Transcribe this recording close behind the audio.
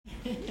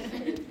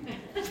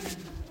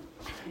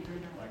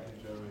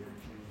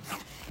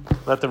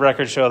Let the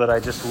record show that I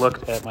just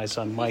looked at my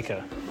son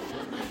Micah.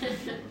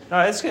 No,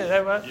 it's good.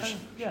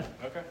 Yeah.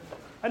 Okay.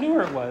 I knew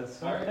where it was.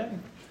 So All right.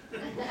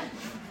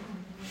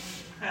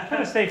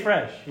 Trying to stay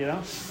fresh, you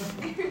know?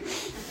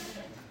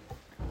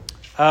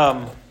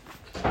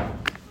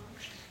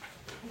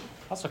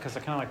 Also, because I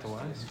kind of like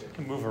to I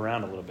can move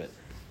around a little bit.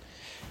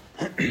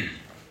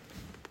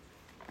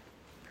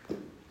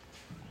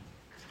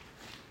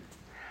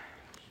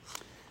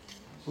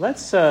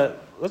 Let's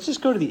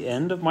just go to the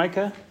end of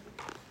Micah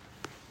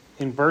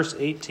in verse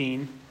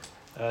 18,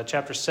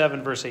 chapter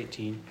 7, verse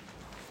 18.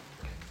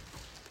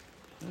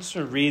 Let's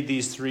sort of read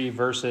these three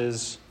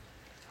verses.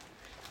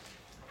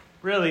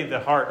 Really, the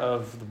heart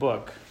of the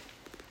book.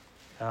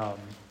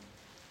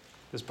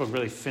 This book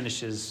really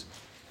finishes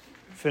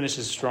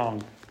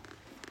strong.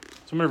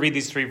 So I'm going to read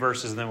these three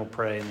verses, and then we'll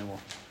pray, and then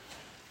we'll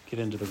get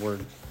into the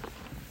word.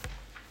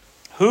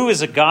 Who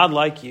is a God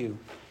like you,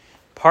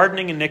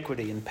 pardoning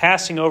iniquity and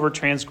passing over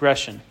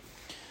transgression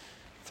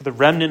for the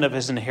remnant of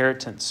his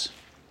inheritance?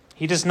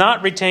 He does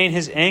not retain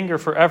his anger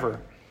forever,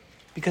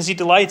 because he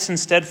delights in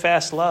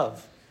steadfast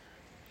love.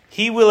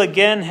 He will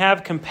again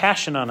have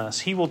compassion on us.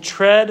 He will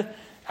tread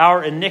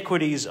our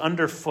iniquities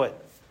underfoot.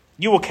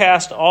 You will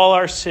cast all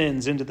our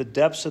sins into the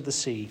depths of the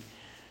sea.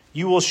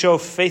 You will show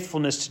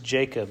faithfulness to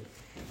Jacob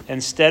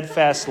and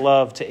steadfast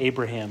love to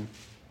Abraham,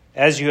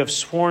 as you have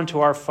sworn to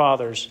our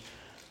fathers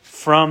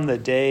from the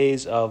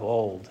days of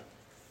old.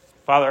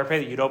 Father, I pray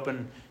that you'd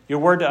open your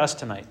word to us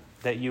tonight,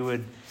 that you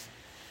would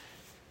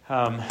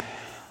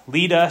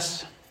lead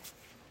us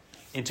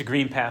into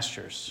green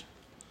pastures,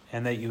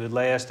 and that you would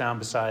lay us down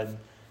beside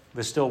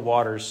the still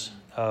waters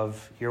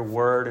of your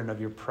word and of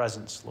your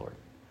presence, Lord.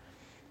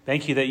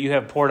 Thank you that you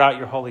have poured out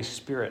your Holy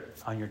Spirit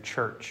on your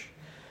church,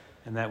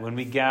 and that when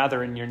we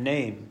gather in your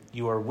name,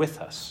 you are with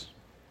us.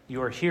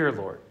 You are here,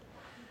 Lord.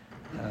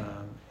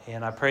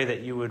 And I pray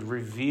that you would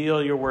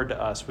reveal your word to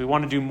us. We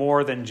want to do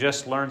more than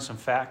just learn some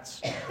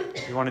facts.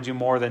 We want to do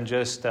more than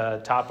just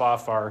top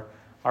off our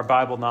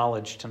Bible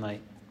knowledge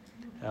tonight.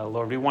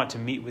 Lord, we want to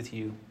meet with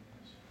you.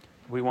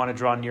 We want to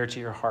draw near to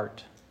your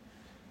heart.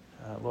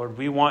 Lord,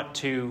 we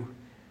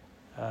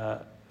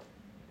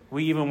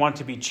even want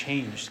to be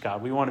changed,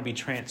 God. We want to be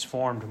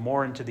transformed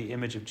more into the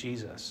image of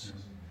Jesus.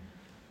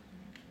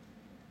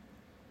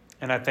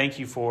 And I thank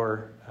you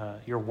for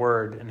your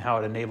word and how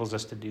it enables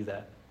us to do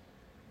that.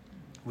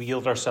 We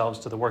yield ourselves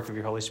to the work of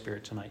your Holy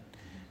Spirit tonight.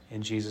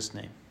 In Jesus'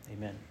 name,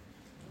 amen.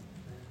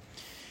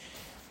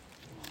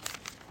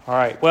 All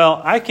right.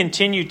 Well, I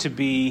continue to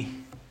be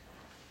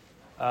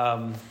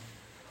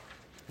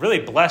really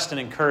blessed and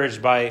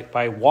encouraged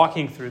by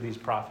walking through these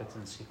prophets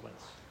in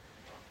sequence.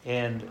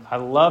 And I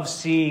love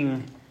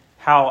seeing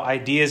how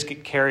ideas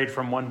get carried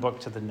from one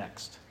book to the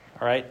next.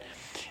 All right.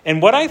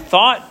 And what I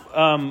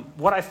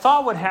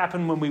thought would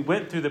happen when we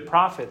went through the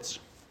prophets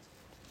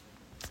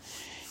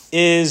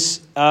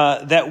is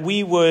that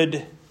we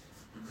would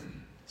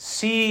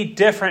see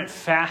different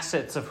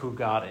facets of who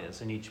God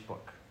is in each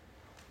book.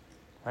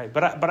 Right?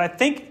 But I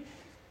think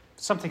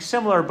something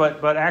similar,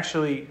 but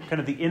actually kind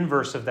of the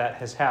inverse of that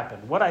has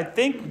happened. What I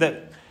think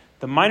that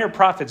the minor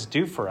prophets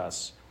do for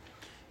us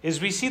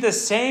is we see the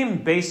same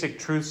basic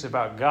truths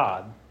about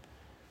God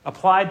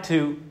applied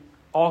to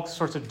all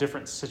sorts of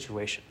different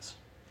situations.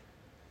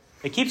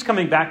 It keeps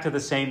coming back to the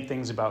same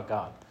things about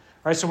God.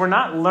 Right? So we're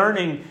not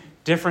learning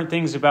different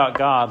things about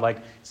God. Like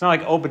it's not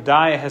like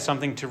Obadiah has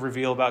something to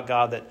reveal about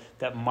God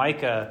that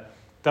Micah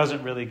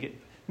doesn't really get.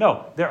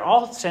 No, they're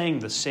all saying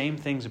the same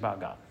things about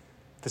God.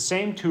 The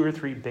same 2 or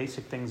 3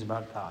 basic things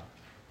about God.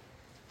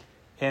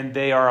 And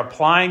they are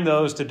applying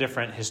those to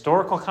different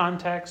historical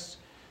contexts.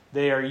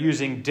 They are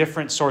using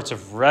different sorts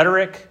of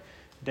rhetoric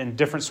and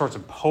different sorts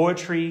of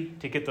poetry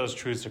to get those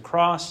truths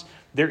across.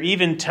 They're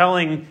even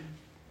telling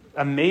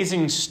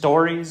amazing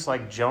stories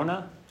like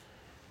Jonah.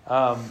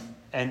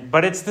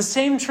 But it's the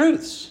same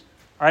truths,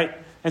 right?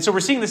 And so we're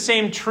seeing the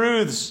same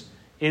truths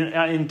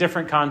in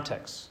different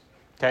contexts,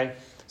 okay?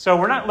 So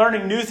we're not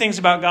learning new things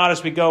about God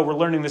as we go. We're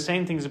learning the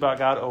same things about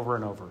God over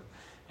and over.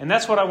 And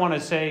that's what I want to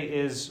say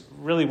is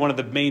really one of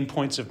the main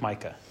points of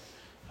Micah,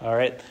 all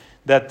right?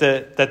 That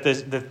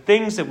the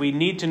things that we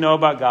need to know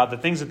about God, the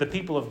things that the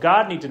people of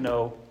God need to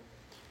know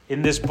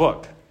in this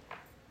book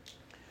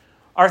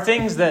are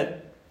things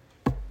that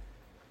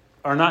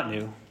are not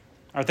new,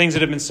 are things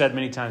that have been said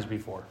many times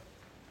before.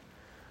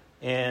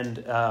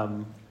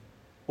 And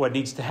what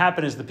needs to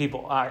happen is the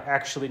people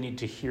actually need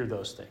to hear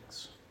those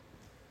things.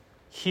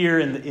 Here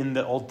in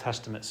the Old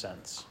Testament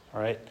sense,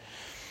 all right?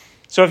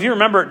 So if you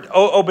remember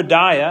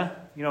Obadiah,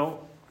 a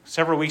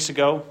couple weeks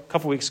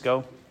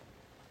ago,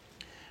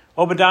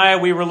 Obadiah,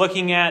 we were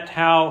looking at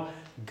how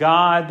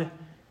God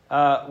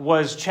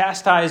was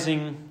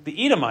chastising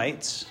the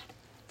Edomites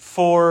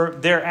for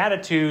their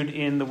attitude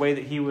in the way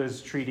that he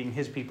was treating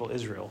his people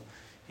Israel,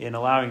 in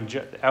allowing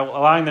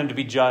them to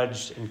be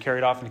judged and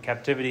carried off into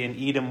captivity, and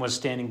Edom was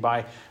standing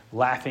by,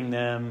 laughing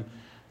them,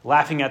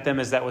 laughing at them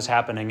as that was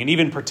happening, and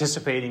even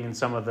participating in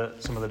some of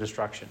the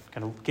destruction,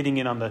 kind of getting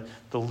in on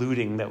the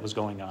looting that was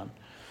going on.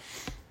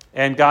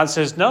 And God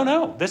says,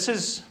 no, this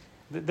is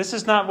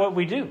not what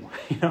we do.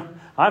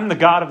 I'm the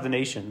God of the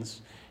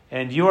nations,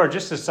 and you are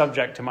just as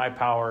subject to my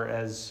power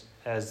as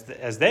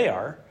they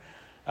are.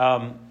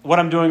 What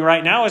I'm doing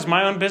right now is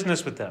my own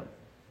business with them,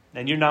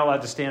 and you're not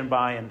allowed to stand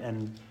by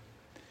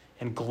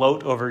and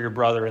gloat over your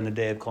brother in the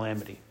day of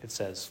calamity, it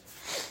says.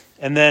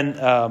 And then,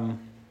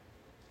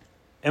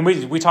 and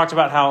we talked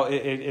about how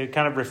it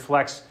kind of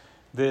reflects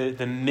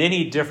the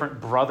many different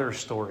brother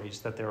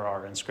stories that there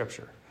are in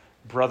Scripture.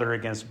 Brother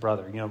against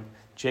brother.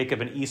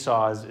 Jacob and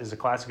Esau is a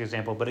classic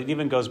example, but it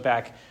even goes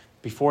back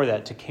before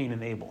that to Cain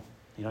and Abel.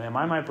 Am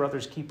I my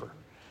brother's keeper?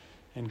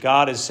 And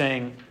God is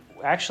saying,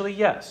 actually,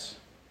 yes.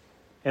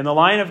 In the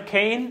line of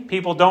Cain,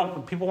 people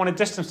want to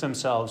distance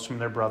themselves from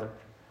their brother.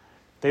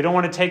 They don't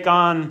want to take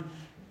on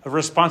a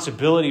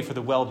responsibility for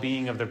the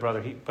well-being of their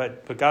brother.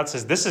 But God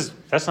says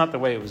that's not the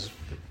way it was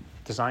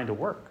designed to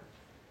work.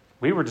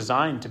 We were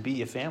designed to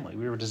be a family.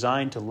 We were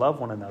designed to love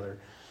one another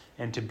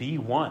and to be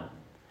one.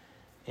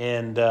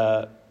 And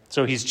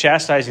so he's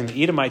chastising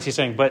the Edomites. He's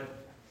saying, but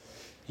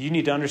you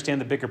need to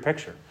understand the bigger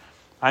picture.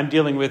 I'm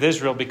dealing with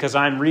Israel because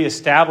I'm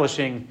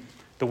reestablishing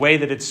the way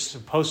that it's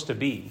supposed to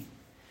be.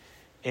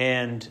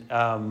 And,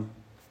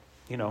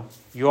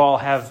 you all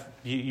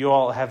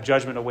have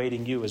judgment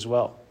awaiting you as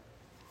well.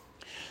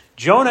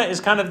 Jonah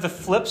is kind of the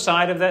flip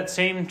side of that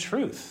same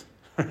truth.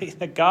 Right?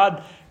 That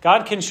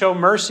God can show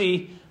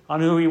mercy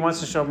on who he wants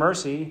to show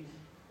mercy,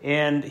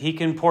 and he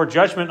can pour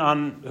judgment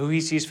on who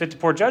he sees fit to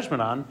pour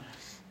judgment on.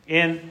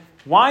 And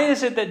why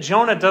is it that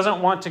Jonah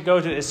doesn't want to go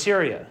to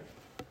Assyria?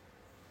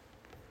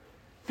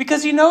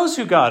 Because he knows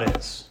who God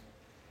is.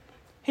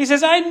 He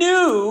says, I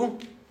knew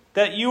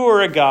that you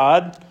were a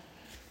God,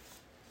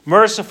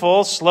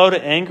 merciful, slow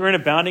to anger, and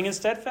abounding in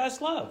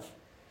steadfast love.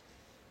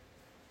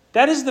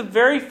 That is the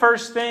very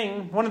first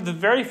thing, one of the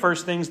very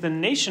first things the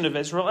nation of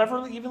Israel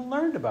ever even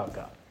learned about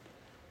God.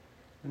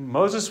 And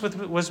Moses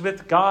was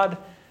with God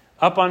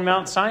up on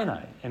Mount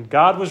Sinai, and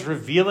God was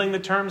revealing the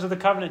terms of the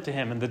covenant to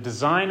him and the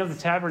design of the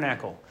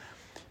tabernacle.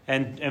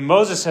 And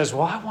Moses says,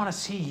 well, I want to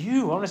see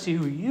you. I want to see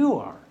who you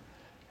are.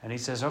 And he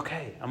says,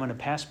 okay, I'm going to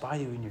pass by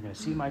you and you're going to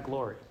see my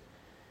glory.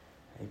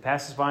 And he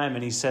passes by him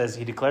and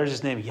he declares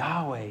his name,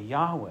 Yahweh,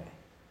 Yahweh,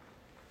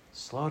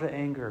 slow to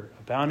anger,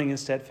 abounding in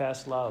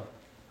steadfast love,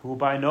 who will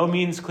by no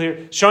means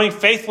clear, showing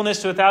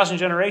faithfulness to 1,000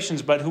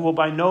 generations, but who will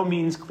by no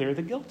means clear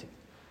the guilty.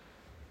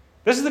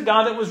 This is the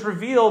God that was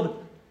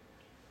revealed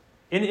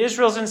in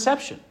Israel's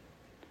inception.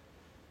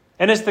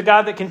 And it's the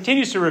God that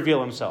continues to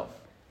reveal himself.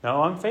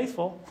 No, I'm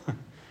faithful.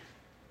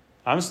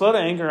 I'm slow to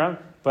anger,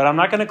 but I'm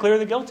not going to clear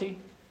the guilty.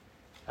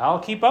 I'll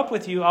keep up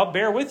with you. I'll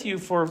bear with you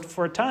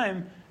for a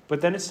time,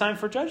 but then it's time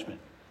for judgment.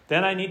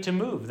 Then I need to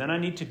move. Then I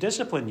need to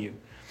discipline you.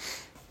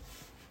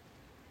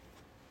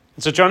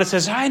 And so Jonah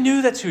says, I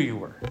knew that's who you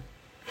were.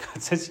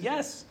 God says,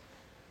 yes.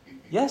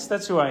 Yes,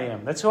 that's who I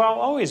am. That's who I'll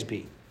always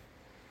be.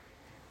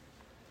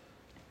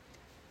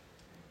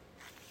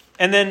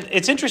 And then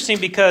it's interesting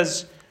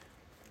because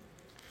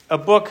a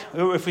book,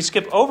 if we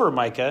skip over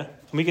Micah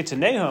and we get to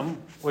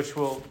Nahum, which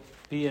will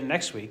be in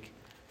next week,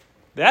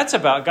 that's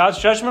about God's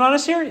judgment on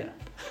Assyria.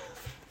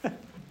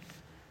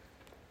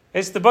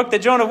 It's the book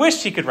that Jonah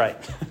wished he could write.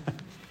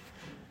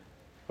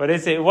 But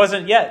it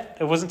wasn't yet.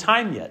 It wasn't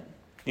time yet.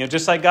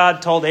 Just like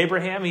God told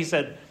Abraham, he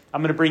said,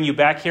 I'm going to bring you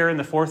back here in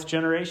the 4th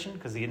generation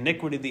because the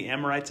iniquity of the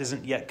Amorites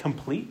isn't yet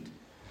complete.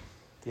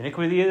 The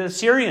iniquity of the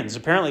Assyrians,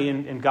 apparently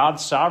in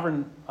God's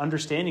sovereign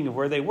understanding of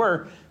where they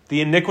were, the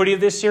iniquity of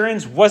the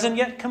Assyrians wasn't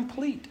yet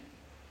complete.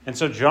 And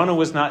so Jonah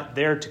was not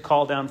there to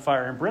call down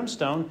fire and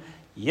brimstone,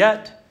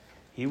 yet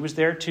he was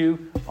there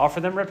to offer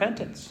them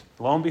repentance.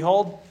 Lo and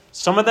behold,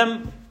 some of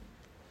them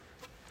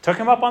took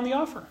him up on the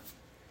offer.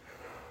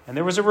 And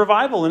there was a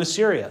revival in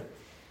Assyria.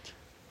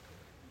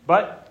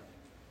 But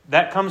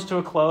that comes to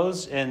a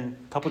close, and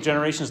a couple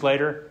generations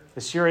later,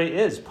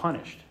 Assyria is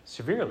punished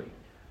severely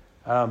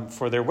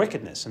for their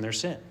wickedness and their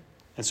sin.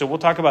 And so we'll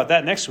talk about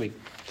that next week.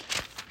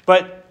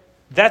 But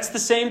that's the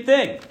same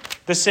thing.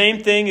 The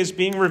same thing is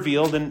being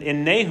revealed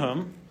in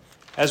Nahum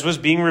as was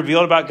being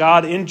revealed about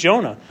God in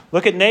Jonah.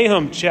 Look at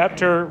Nahum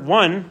chapter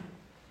 1,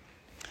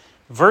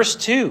 verse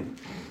 2.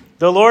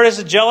 The Lord is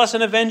a jealous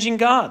and avenging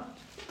God.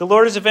 The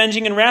Lord is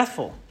avenging and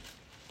wrathful.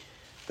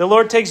 The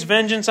Lord takes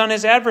vengeance on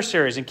his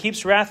adversaries and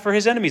keeps wrath for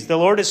his enemies. The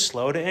Lord is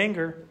slow to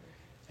anger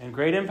and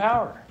great in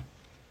power.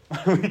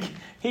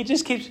 He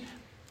just keeps...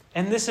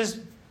 And this is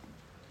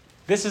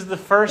the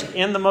first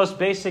and the most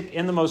basic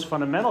and the most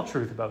fundamental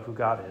truth about who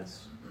God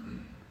is.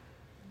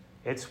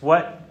 It's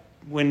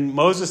when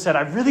Moses said,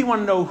 I really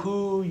want to know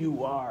who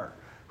you are.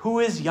 Who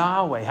is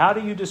Yahweh? How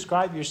do you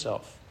describe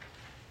yourself?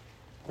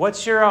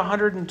 What's your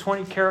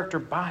 120 character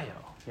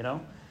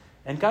bio?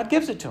 And God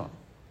gives it to him.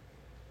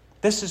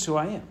 This is who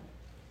I am.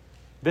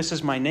 This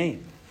is my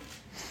name.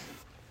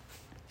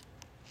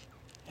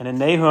 And in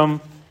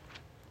Nahum,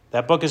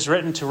 that book is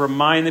written to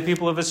remind the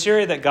people of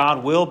Assyria that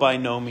God will by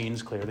no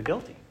means clear the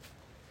guilty.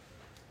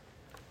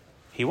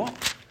 He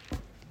won't.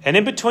 And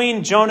in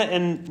between Jonah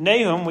and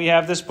Nahum, we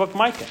have this book,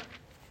 Micah.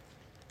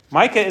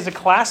 Micah is a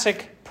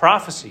classic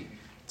prophecy.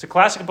 It's a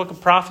classic book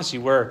of prophecy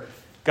where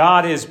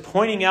God is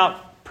pointing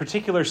out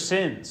particular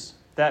sins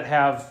that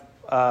have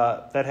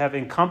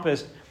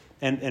encompassed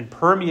and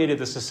permeated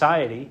the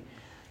society.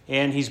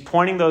 And he's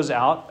pointing those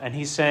out, and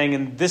he's saying,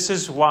 and this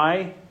is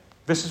why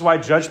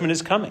judgment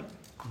is coming.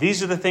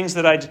 These are the things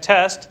that I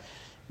detest.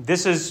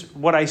 This is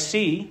what I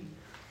see.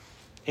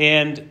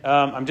 And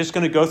I'm just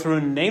going to go through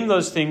and name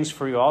those things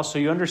for you all so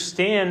you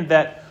understand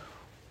that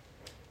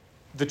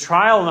the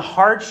trial and the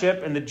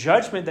hardship and the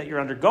judgment that you're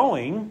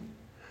undergoing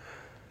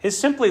is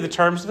simply the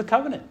terms of the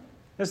covenant.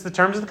 It's the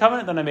terms of the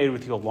covenant that I made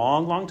with you a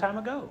long, long time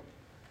ago.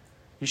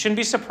 You shouldn't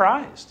be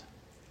surprised.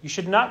 You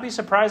should not be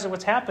surprised at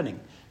what's happening.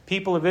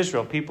 People of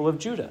Israel, people of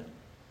Judah.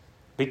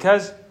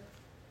 Because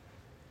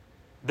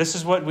this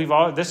is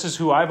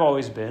who I've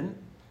always been,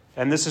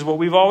 and this is what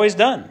we've always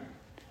done.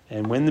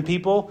 And when the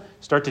people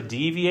start to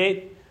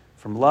deviate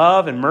from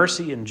love and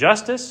mercy and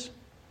justice,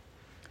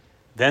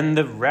 then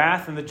the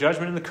wrath and the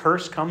judgment and the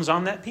curse comes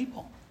on that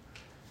people.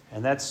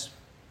 And that's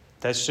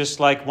just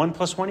like 1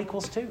 + 1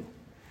 = 2.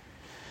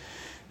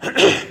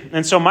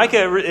 And so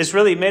Micah is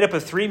really made up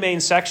of 3 main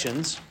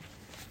sections.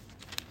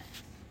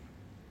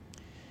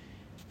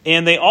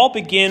 And they all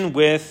begin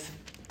with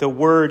the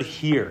word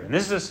 "hear." And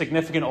this is a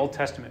significant Old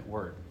Testament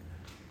word.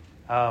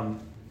 I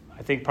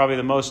think probably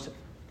the most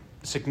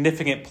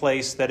significant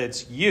place that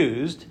it's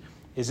used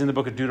is in the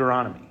book of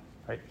Deuteronomy.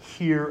 Right?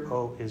 Hear,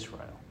 O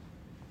Israel.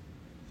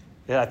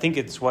 Yeah, I think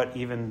it's what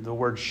even the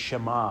word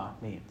Shema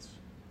means.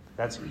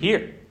 That's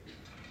hear.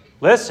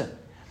 Listen.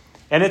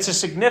 And it's a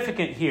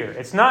significant hear.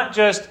 It's not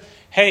just,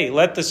 hey,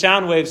 let the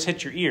sound waves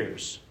hit your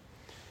ears.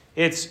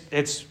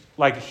 It's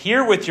like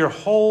hear with your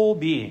whole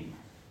being.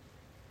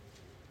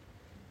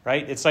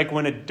 Right? It's like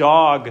when a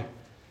dog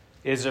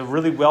is a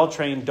really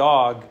well-trained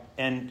dog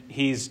and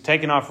he's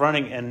taken off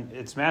running and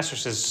its master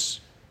says,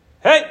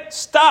 hey,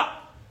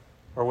 stop!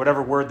 Or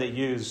whatever word they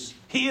use,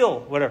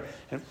 heel, whatever.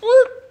 And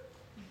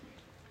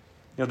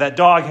that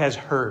dog has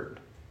heard.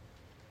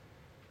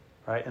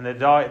 Right? And that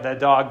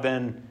dog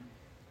then,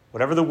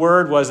 whatever the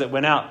word was that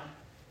went out,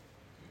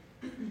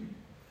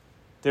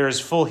 there is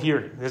full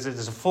hearing. There's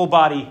a full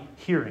body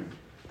hearing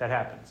that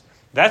happens.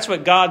 That's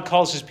what God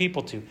calls his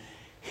people to.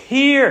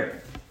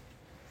 Hear.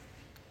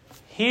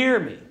 Hear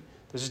me.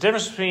 There's a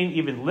difference between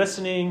even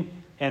listening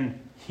and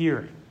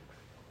hearing.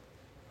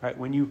 Right?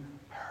 When you've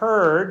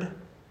heard,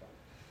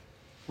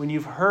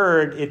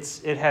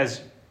 it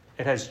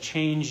has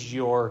changed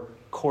your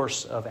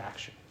course of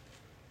action.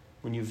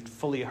 When you've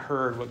fully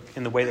heard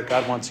in the way that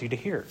God wants you to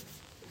hear.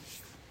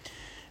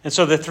 And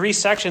so the 3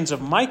 sections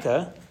of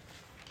Micah,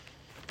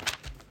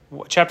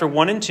 chapter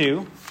 1 and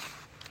 2,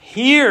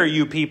 hear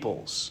you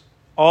peoples,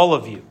 all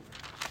of you.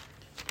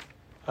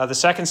 The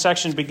second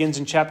section begins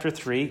in chapter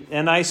 3.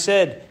 And I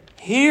said,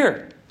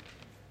 hear,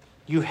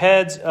 you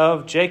heads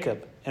of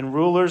Jacob and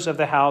rulers of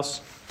the house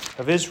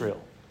of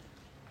Israel.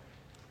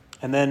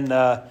 And then,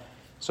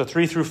 so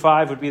 3 through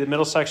 5 would be the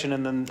middle section,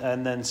 and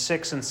then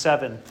 6 and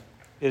 7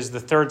 is the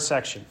third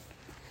section.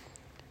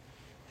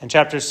 And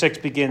chapter 6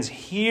 begins,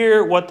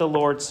 hear what the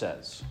Lord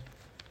says.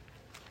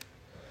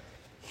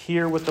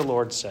 Hear what the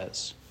Lord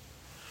says.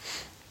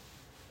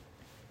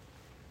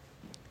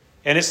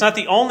 And it's not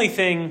the only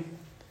thing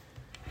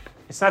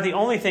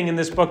in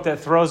this book that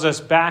throws us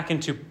back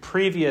into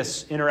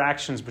previous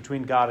interactions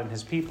between God and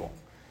his people.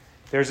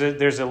 There's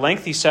a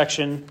lengthy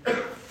section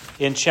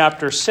in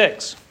chapter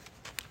 6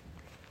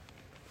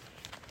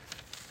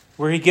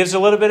 where he gives a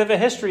little bit of a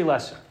history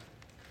lesson.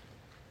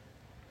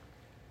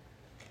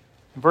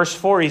 In verse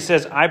 4, he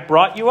says, I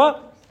brought you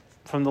up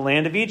from the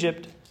land of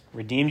Egypt,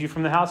 redeemed you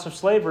from the house of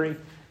slavery.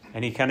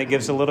 And he kind of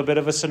gives a little bit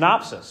of a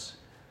synopsis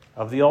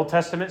of the Old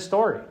Testament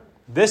story.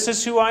 This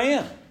is who I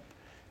am.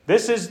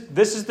 This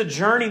is the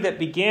journey that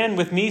began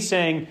with me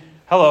saying,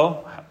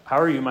 hello, how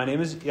are you? My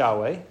name is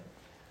Yahweh.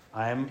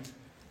 I am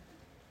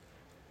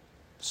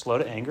slow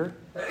to anger,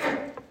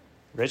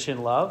 rich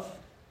in love,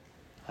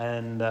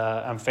 and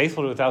I'm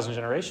faithful to 1,000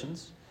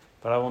 generations,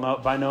 but I will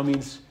not by no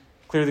means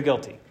clear the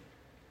guilty.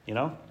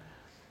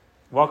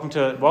 Welcome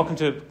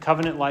to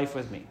covenant life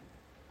with me.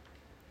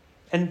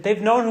 And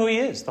they've known who he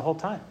is the whole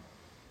time.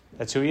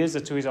 That's who he is.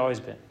 That's who he's always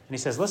been. And he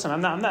says, listen,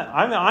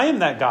 I am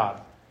that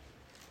God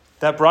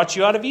that brought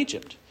you out of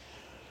Egypt.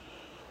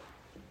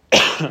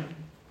 And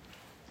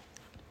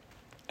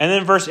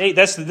then verse 8,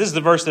 this is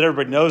the verse that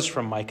everybody knows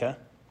from Micah.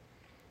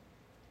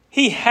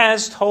 He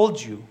has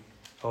told you,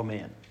 O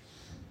man.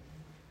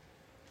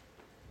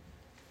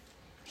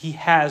 He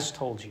has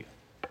told you.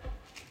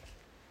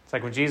 It's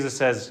like when Jesus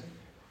says,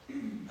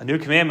 a new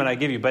commandment I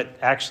give you, but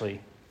actually,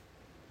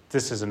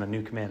 this isn't a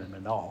new commandment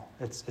at all.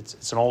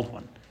 It's an old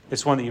one.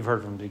 It's one that you've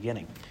heard from the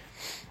beginning.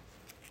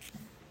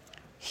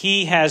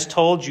 He has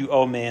told you,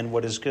 O man,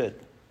 what is good.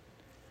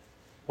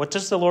 What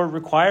does the Lord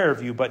require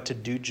of you but to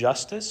do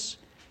justice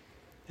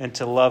and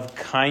to love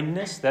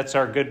kindness? That's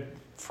our good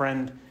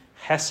friend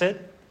Hesed.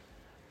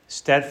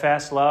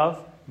 Steadfast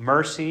love,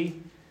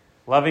 mercy,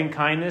 loving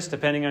kindness,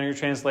 depending on your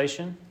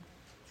translation.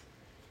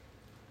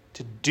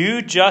 to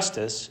do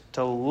justice,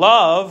 to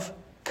love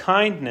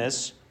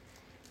kindness,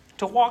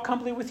 to walk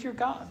humbly with your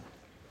God.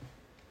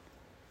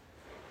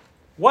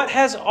 What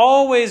has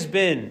always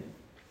been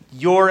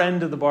your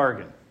end of the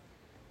bargain?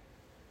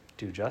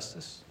 Do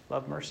justice,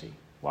 love mercy,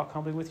 walk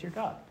humbly with your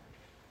God.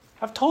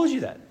 I've told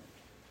you that.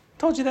 I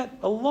told you that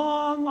a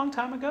long, long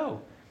time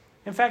ago.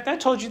 In fact, I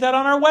told you that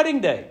on our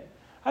wedding day.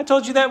 I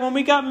told you that when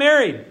we got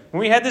married, when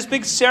we had this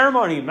big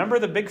ceremony. Remember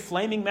the big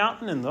flaming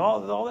mountain and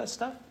all that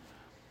stuff?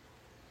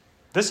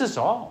 This is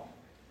all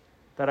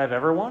that I've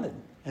ever wanted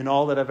and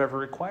all that I've ever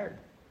required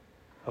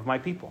of my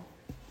people.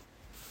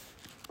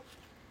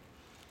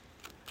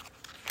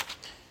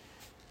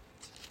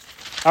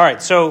 All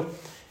right, so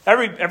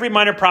every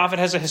minor prophet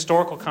has a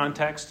historical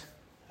context.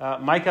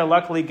 Micah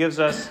luckily gives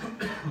us,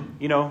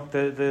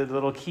 the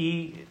little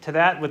key to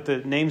that with the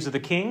names of the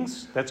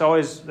kings. That's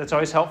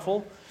always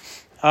helpful.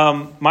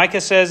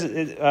 Micah says,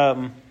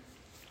 the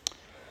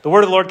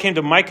word of the Lord came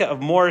to Micah of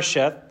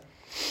Moresheth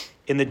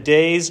in the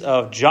days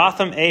of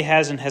Jotham,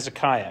 Ahaz, and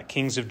Hezekiah,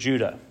 kings of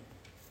Judah,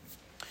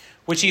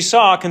 which he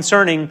saw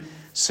concerning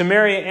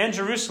Samaria and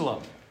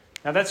Jerusalem.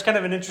 Now that's kind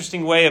of an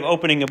interesting way of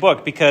opening a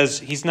book, because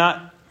he's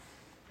not,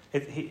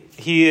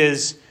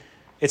 it's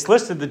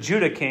listed the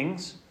Judah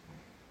kings,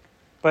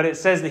 but it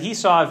says that he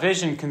saw a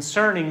vision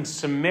concerning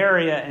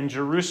Samaria and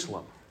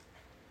Jerusalem,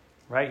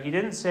 right? He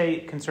didn't say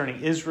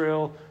concerning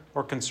Israel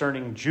or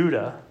concerning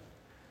Judah,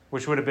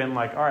 which would have been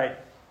like, all right,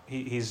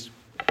 he's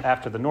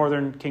after the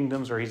northern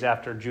kingdoms, or he's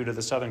after Judah,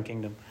 the southern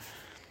kingdom.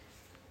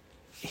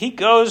 He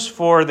goes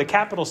for the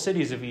capital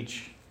cities of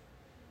each.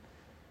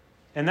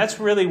 And that's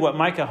really what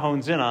Micah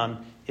hones in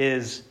on,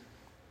 is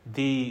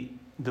the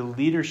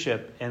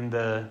leadership and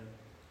the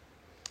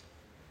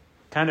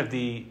kind of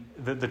the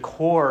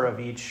core of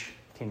each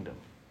kingdom.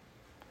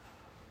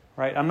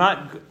 Right? I'm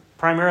not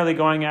primarily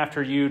going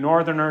after you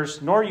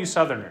northerners, nor you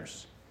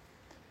southerners.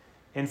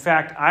 In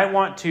fact, I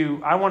want to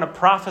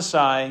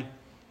prophesy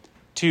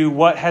to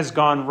what has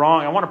gone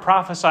wrong. I want to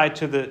prophesy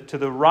to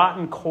the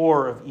rotten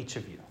core of each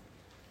of you.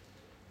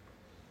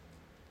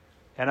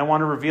 And I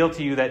want to reveal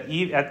to you that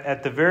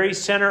at the very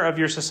center of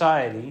your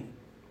society,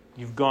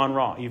 you've gone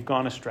wrong. You've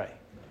gone astray.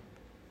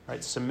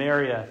 Right?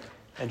 Samaria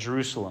and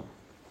Jerusalem.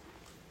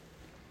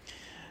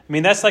 I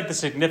mean, that's like the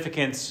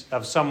significance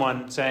of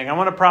someone saying, I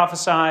want to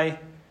prophesy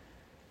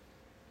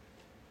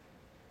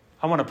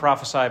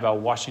about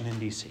Washington,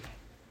 D.C.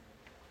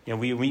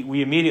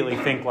 We immediately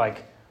think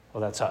like,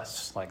 well, that's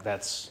us. Like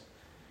that's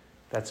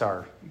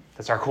our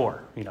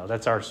core.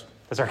 That's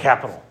our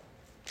capital.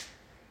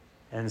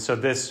 And so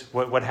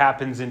what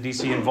happens in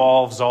D.C.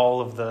 involves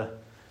all of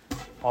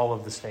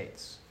the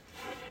states.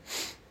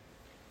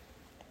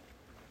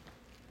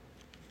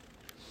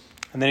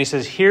 And then he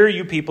says, "Hear,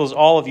 you peoples,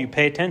 all of you,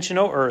 pay attention,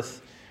 O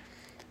earth,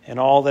 and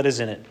all that is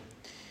in it."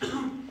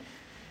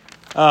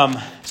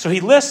 So he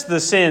lists the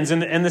sins,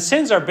 and the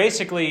sins are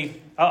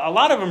basically, a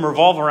lot of them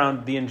revolve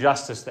around the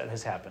injustice that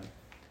has happened.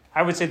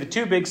 I would say the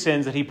two big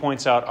sins that he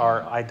points out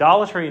are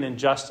idolatry and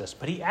injustice.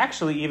 But he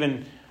actually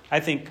even,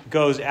 I think,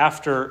 goes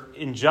after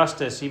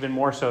injustice even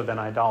more so than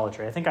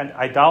idolatry. I think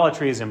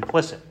idolatry is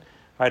implicit.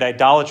 Right?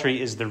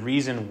 Idolatry is the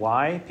reason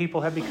why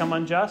people have become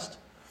unjust.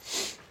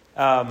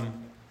 But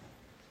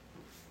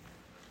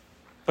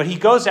he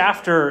goes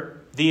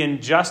after the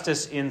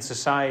injustice in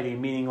society,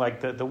 meaning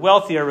like the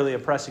wealthy are really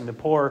oppressing the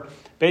poor.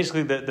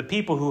 Basically, the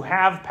people who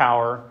have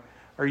power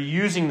are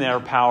using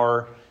their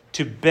power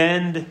to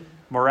bend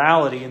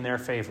morality in their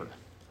favor.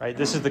 Right?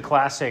 This is the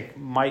classic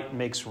might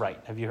makes right.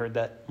 Have you heard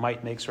that?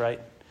 Might makes right.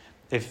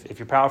 If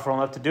you're powerful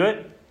enough to do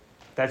it,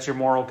 that's your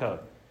moral code.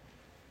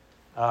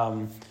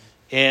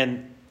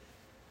 And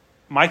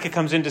Micah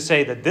comes in to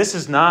say that this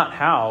is not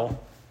how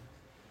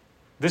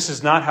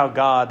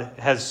God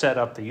has set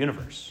up the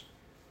universe.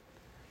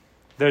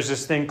 There's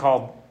this thing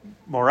called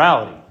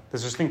morality.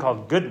 There's this thing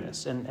called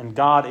goodness, and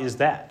God is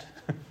that.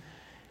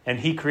 And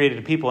he created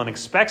a people and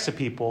expects a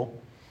people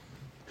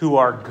who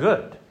are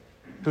good,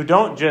 who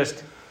don't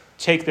just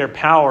take their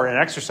power and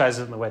exercise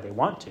it in the way they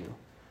want to,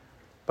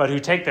 but who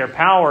take their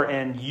power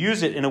and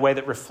use it in a way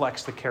that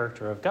reflects the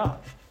character of God.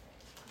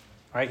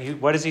 Right?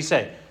 What does he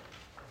say?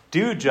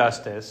 Do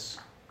justice,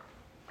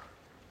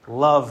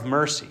 love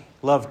mercy,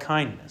 love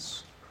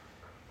kindness.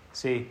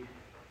 See,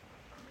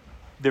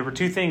 there were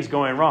two things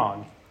going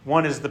wrong.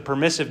 One is the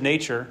permissive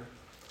nature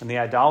and the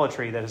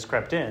idolatry that has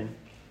crept in,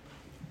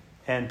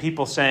 and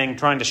people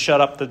trying to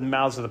shut up the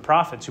mouths of the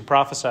prophets who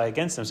prophesy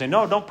against them, saying,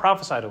 no, don't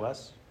prophesy to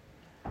us.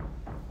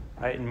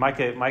 Right? And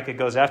Micah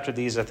goes after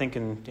these, I think,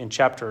 in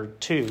chapter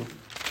 2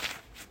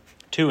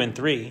 and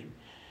 3.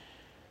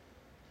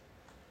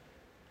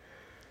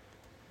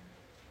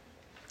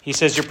 He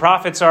says, your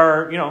prophets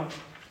are,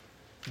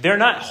 they're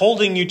not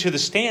holding you to the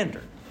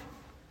standard.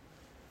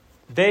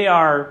 They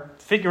are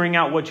figuring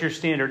out what your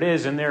standard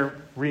is, and they're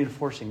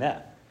reinforcing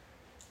that.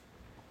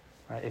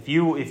 Right? If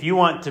you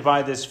want to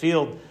buy this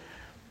field,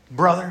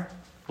 brother,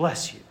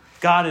 bless you.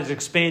 God is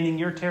expanding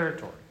your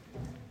territory.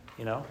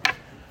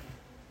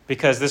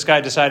 Because this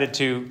guy decided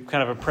to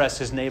kind of oppress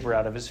his neighbor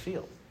out of his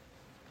field.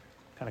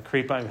 Kind of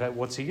creep on,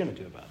 what's he going to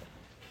do about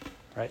it?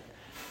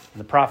 And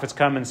the prophets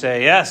come and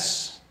say,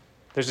 yes,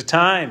 there's a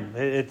time.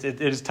 It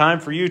is time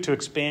for you to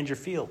expand your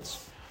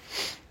fields.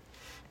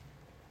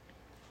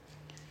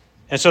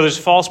 And so there's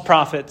false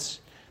prophets.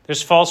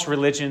 There's false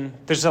religion.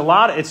 There's a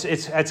lot. It's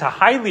a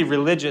highly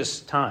religious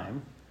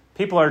time.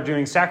 People are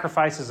doing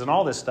sacrifices and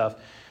all this stuff.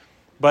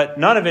 But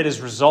none of it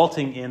is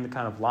resulting in the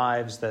kind of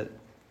lives that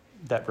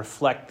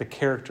reflect the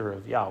character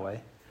of Yahweh.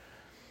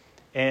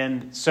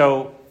 And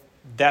so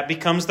that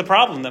becomes the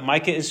problem that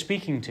Micah is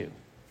speaking to.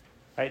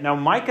 Right? Now,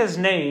 Micah's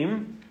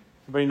name,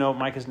 everybody know what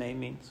Micah's name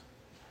means?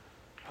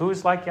 Who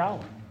is like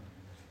Yahweh?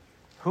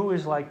 Who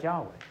is like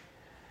Yahweh?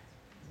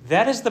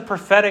 That is the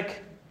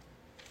prophetic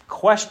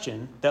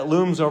question that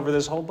looms over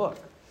this whole book.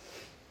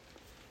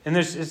 And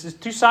there's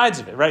two sides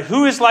of it, right?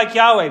 Who is like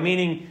Yahweh?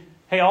 Meaning,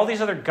 hey, all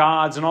these other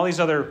gods and all these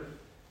other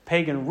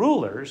pagan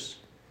rulers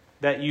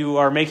that you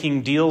are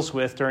making deals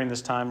with during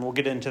this time, we'll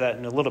get into that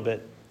in a little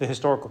bit, the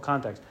historical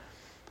context.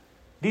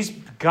 These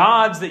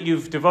gods that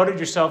you've devoted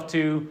yourself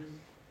to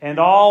and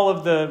all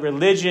of the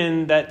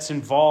religion that's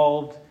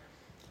involved,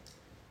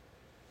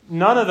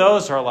 none of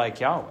those are like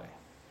Yahweh.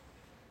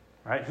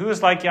 Right? Who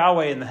is like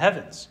Yahweh in the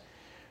heavens?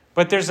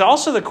 But there's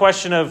also the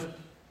question of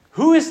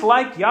who is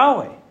like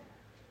Yahweh?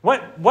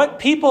 What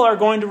people are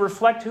going to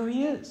reflect who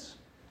he is?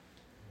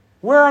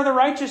 Where are the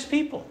righteous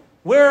people?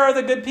 Where are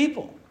the good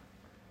people?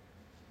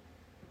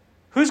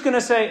 Who's going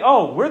to say,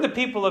 oh, we're the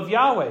people of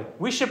Yahweh.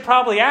 We should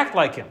probably act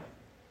like him.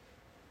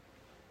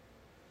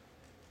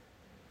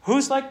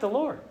 Who's like the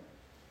Lord?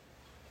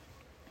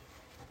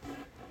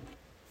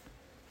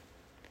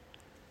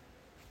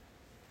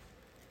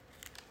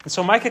 And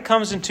so Micah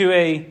comes into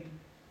a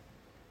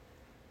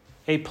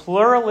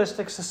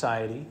pluralistic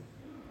society,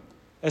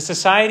 a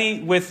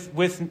society with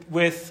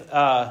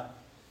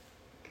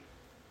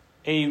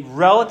a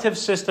relative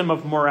system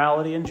of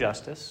morality and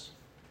justice.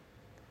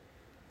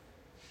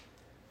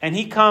 And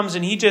he comes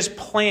and he just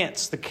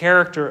plants the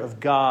character of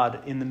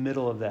God in the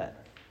middle of that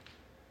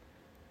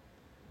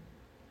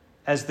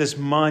as this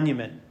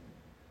monument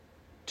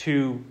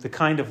to the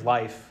kind of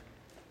life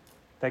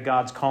that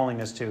God's calling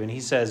us to. And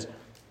he says,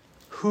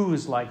 who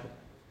is like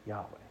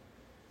Yahweh?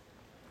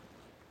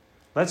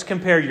 Let's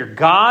compare your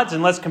gods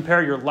and let's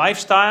compare your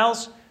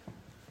lifestyles.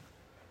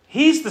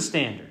 He's the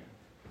standard.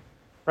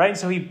 Right? And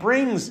so he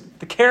brings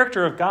the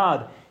character of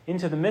God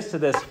into the midst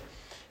of this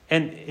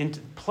and into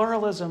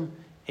pluralism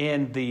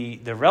and the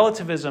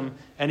relativism.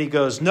 And he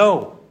goes,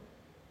 no,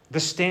 the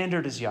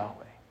standard is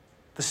Yahweh.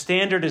 The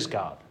standard is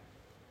God.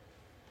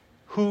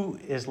 Who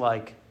is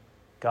like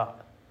God?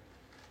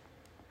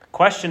 The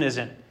question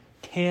isn't,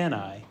 can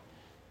I?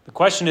 The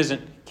question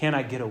isn't, can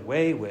I get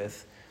away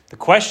with? The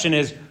question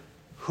is,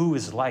 who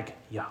is like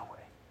Yahweh?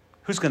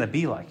 Who's going to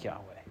be like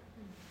Yahweh?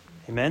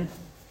 Amen?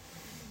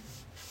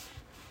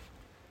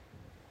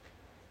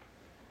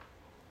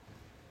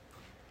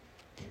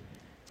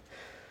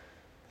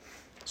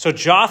 So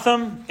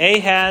Jotham,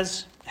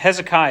 Ahaz,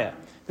 Hezekiah.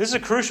 This is a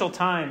crucial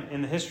time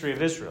in the history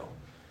of Israel.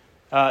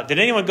 Did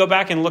anyone go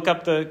back and look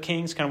up the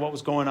kings, kind of what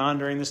was going on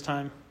during this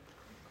time?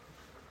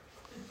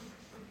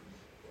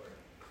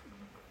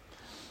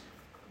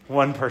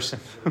 One person.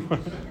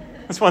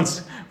 That's one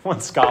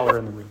scholar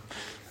in the room.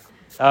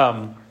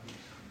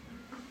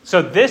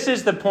 So this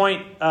is the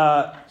point.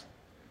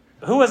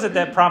 Who was it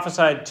that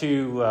prophesied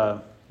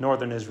to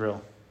northern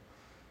Israel?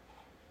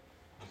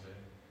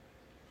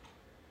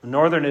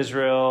 Northern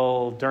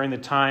Israel during the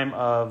time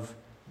of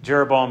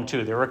Jeroboam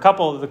II. There were a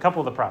couple of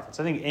the prophets.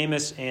 I think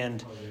Amos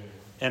and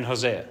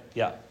Hosea.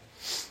 Yeah.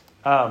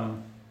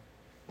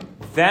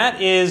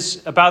 That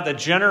is about the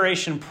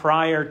generation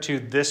prior to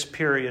this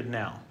period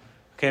now.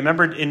 Okay,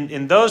 remember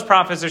in those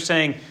prophets they're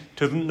saying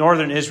to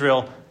northern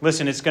Israel,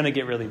 listen, it's going to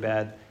get really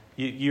bad.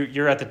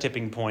 You're at the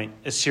tipping point.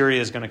 Assyria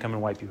is going to come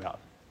and wipe you out.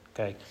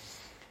 Okay.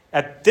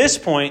 At this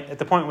point, at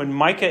the point when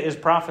Micah is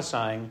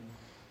prophesying,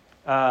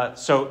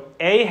 so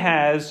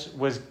Ahaz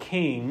was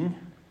king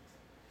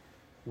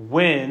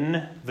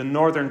when the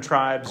northern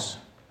tribes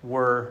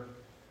were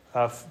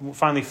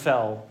finally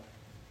fell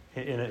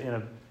in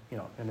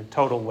a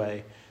total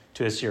way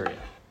to Assyria.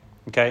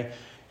 Okay,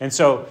 and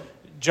so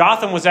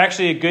Jotham was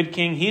actually a good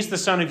king. He's the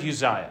son of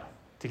Uzziah,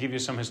 to give you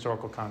some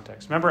historical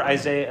context. Remember,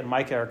 Isaiah and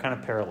Micah are kind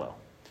of parallel.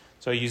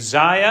 So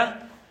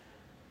Uzziah,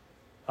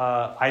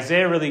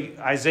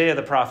 Isaiah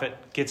the prophet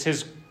gets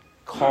his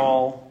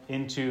call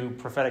into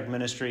prophetic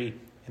ministry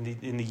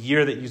in the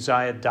year that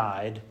Uzziah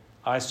died.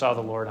 I saw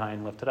the Lord high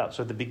and lifted up.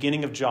 So at the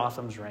beginning of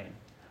Jotham's reign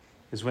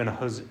is when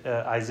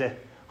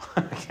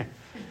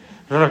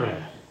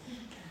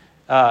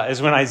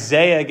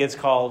Isaiah gets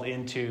called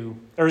into,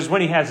 or is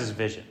when he has his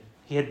vision.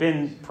 He had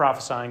been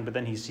prophesying, but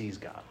then he sees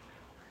God.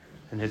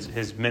 And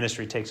his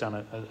ministry takes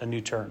on a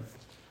new turn.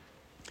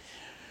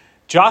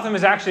 Jotham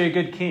is actually a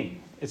good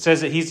king. It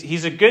says that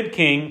he's a good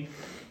king,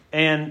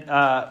 and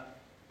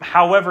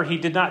however, he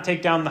did not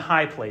take down the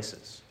high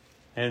places.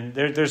 And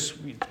there's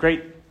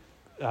great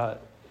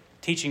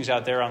teachings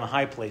out there on the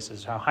high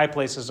places. How high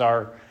places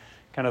are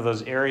kind of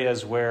those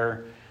areas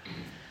where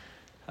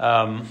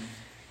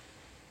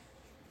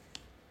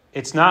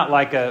it's not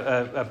like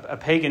a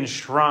pagan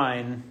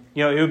shrine.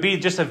 You know, it would be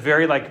just a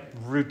very like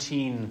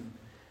routine,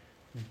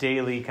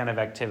 daily kind of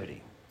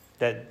activity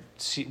that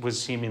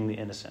was seemingly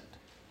innocent.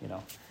 You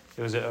know,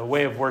 it was a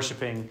way of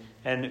worshiping,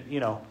 and you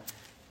know,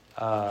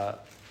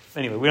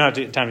 anyway, we don't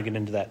have time to get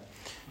into that.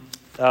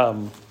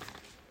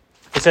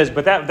 It says,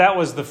 but that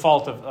was the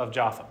fault of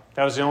Jotham.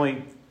 That was the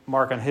only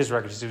mark on his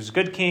record. He was a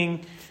good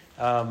king,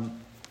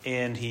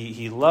 and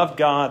he loved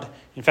God.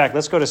 In fact,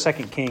 let's go to 2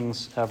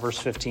 Kings, verse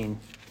 15.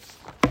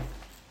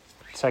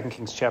 2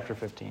 Kings chapter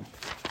 15.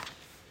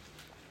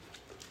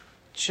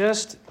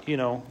 Just, you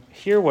know,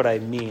 hear what I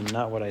mean,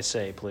 not what I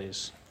say,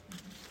 please.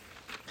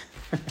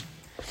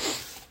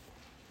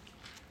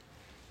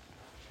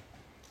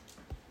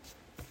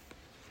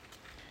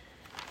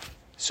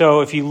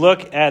 So if you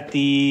look at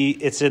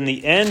it's in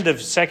the end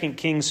of 2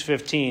 Kings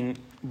 15,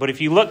 but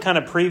if you look kind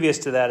of previous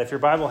to that, if your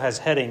Bible has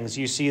headings,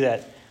 you see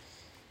that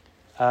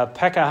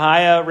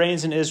Pekahiah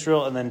reigns in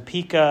Israel, and then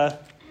Pekah,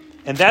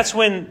 and that's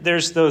when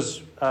there's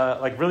those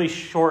like really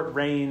short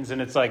reigns,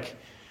 and it's like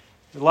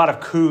a lot of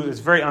coups. It's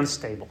very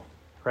unstable,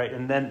 right?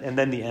 And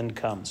then the end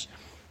comes.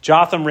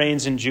 Jotham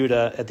reigns in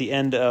Judah at the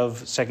end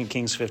of 2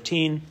 Kings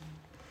 15.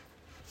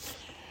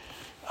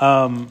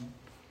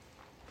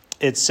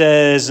 It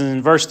says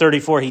in verse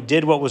 34, he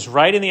did what was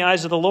right in the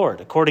eyes of the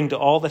Lord, according to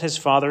all that his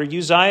father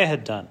Uzziah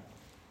had done.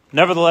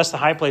 Nevertheless, the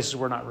high places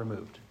were not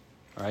removed.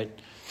 All right.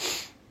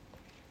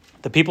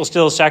 The people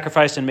still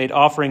sacrificed and made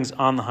offerings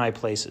on the high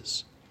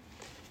places.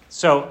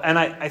 So, and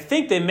I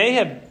think they may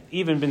have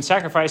even been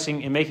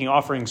sacrificing and making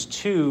offerings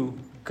to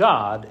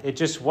God. It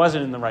just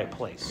wasn't in the right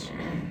place.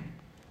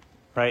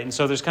 Right? And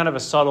so there's kind of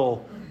a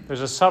subtle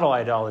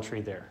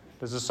idolatry there.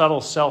 There's a subtle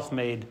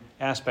self-made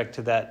aspect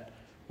to that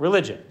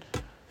religion.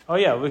 Oh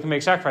yeah, we can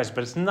make sacrifices,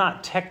 but it's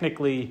not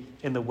technically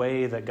in the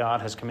way that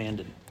God has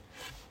commanded.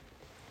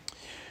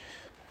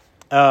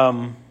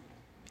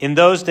 In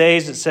those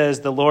days, it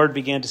says, the Lord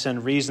began to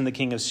send Rezin, the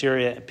king of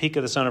Syria, and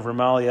Pekah, the son of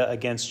Remaliah,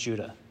 against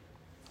Judah.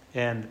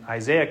 And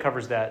Isaiah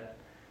covers that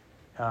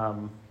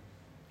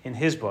in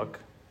his book,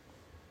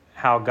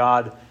 how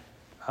God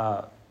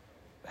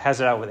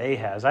has it out with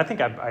Ahaz. I think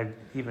I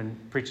even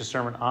preached a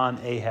sermon on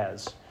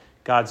Ahaz,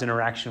 God's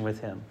interaction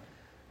with him.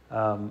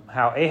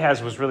 How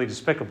Ahaz was really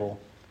despicable,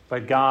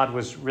 but God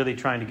was really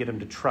trying to get him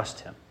to trust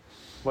him.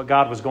 What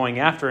God was going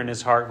after in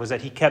his heart was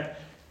that he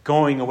kept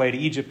going away to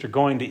Egypt or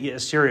going to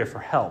Assyria for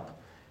help.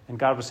 And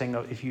God was saying,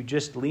 "No, if you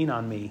just lean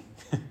on me,"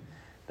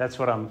 that's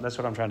what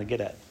I'm trying to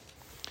get at.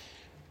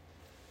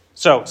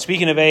 So,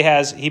 speaking of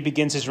Ahaz, he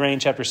begins his reign,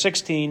 chapter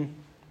 16.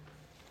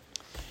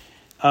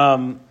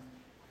 Let's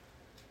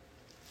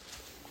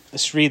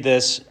read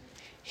this.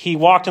 He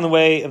walked in the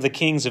way of the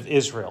kings of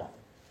Israel.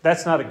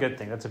 That's not a good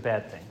thing. That's a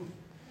bad thing.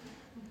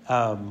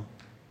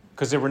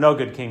 Because there were no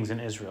good kings in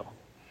Israel.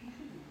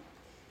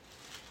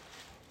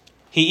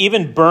 He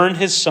even burned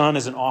his son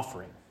as an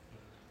offering,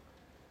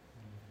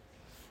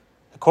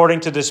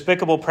 according to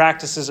despicable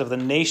practices of the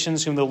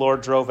nations whom the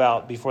Lord drove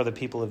out before the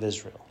people of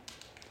Israel.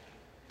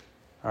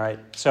 All right,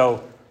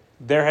 so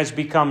there has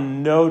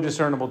become no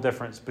discernible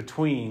difference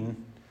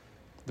between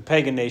the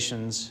pagan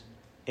nations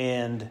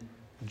and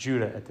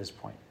Judah at this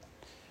point.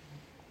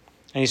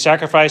 And he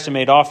sacrificed and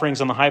made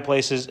offerings on the high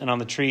places and on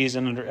the trees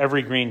and under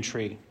every green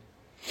tree.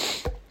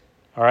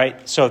 All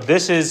right, so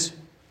this is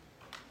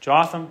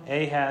Jotham,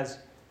 Ahaz,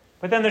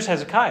 but then there's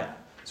Hezekiah.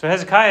 So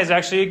Hezekiah is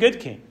actually a good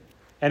king.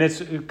 And it's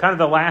kind of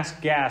the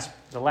last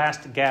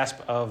gasp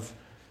of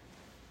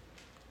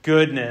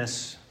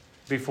goodness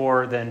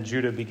before then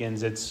Judah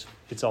begins its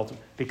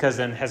ultimate. Because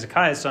then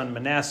Hezekiah's son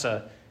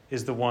Manasseh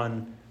is the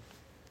one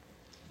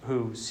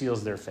who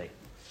seals their fate.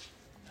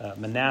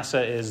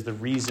 Manasseh is the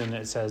reason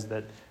it says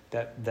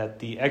that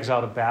the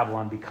exile to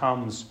Babylon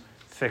becomes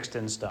fixed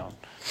in stone.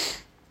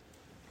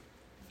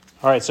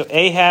 All right, so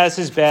Ahaz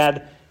is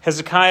bad.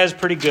 Hezekiah is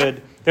pretty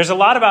good. There's a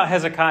lot about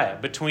Hezekiah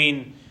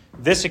between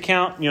this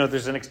account. You know,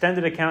 there's an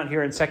extended account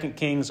here in 2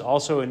 Kings,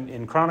 also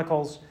in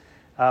Chronicles,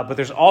 but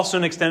there's also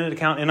an extended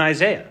account in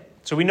Isaiah.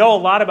 So we know a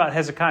lot about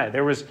Hezekiah.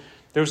 There was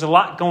a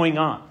lot going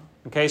on.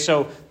 Okay,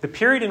 so the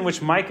period in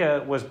which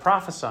Micah was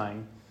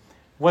prophesying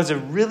was a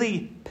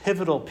really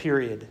pivotal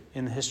period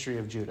in the history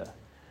of Judah.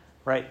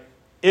 Right?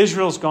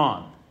 Israel's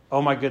gone.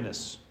 Oh my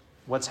goodness,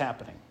 what's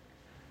happening?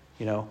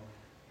 You know,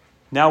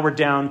 now we're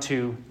down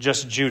to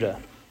just Judah.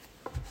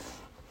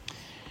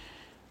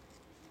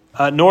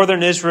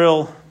 Northern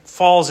Israel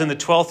falls in the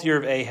 12th year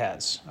of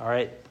Ahaz. All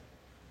right,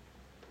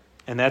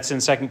 and that's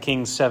in 2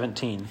 Kings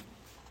 17.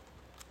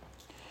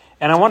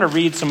 And I want to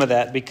read some of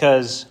that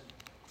because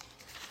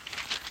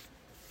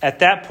at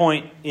that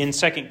point in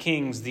 2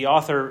 Kings, the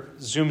author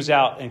zooms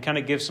out and kind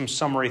of gives some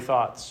summary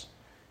thoughts.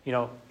 You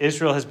know,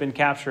 Israel has been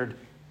captured.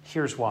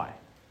 Here's why.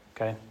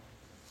 Okay,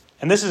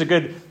 and this is a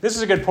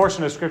good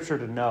portion of Scripture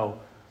to know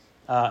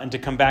and to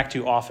come back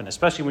to often,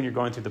 especially when you're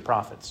going through the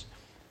prophets,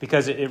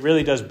 because it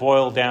really does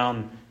boil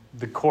down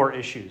the core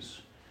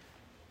issues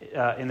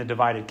in the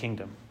divided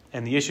kingdom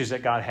and the issues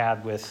that God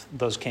had with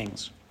those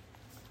kings.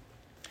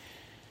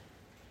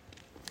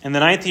 In the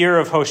 9th year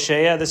of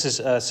Hoshea, this is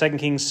 2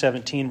 Kings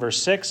 17,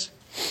 verse 6,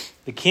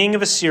 the king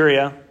of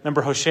Assyria,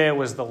 remember Hoshea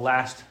was the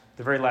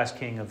very last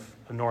king of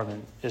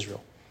northern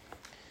Israel.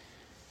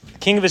 The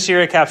king of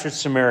Assyria captured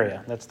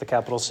Samaria, that's the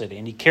capital city,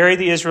 and he carried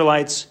the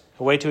Israelites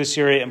away to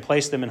Assyria and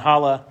placed them in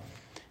Hala,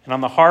 and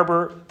on the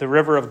harbor, the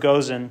river of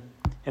Gozan,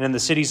 and in the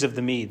cities of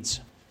the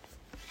Medes.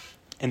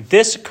 And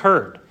this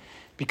occurred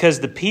because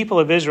the people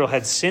of Israel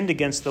had sinned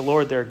against the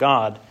Lord their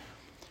God,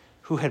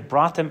 who had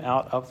brought them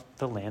out of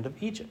the land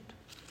of Egypt.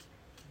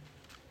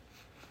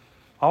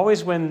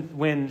 Always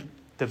when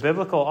the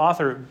biblical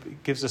author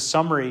gives a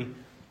summary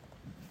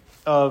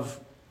of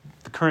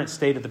the current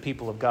state of the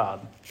people of God,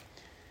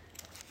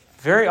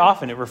 very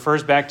often it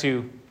refers back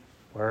to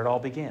where it all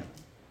began.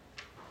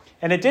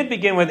 And it did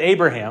begin with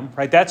Abraham,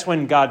 right? That's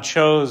when God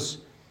chose,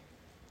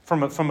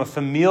 from a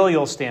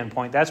familial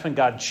standpoint, that's when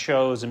God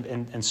chose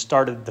and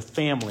started the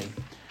family.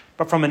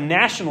 But from a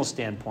national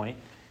standpoint,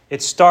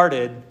 it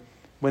started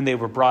when they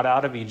were brought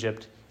out of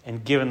Egypt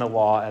and given the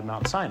law at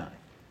Mount Sinai.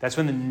 That's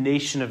when the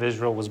nation of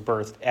Israel was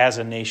birthed as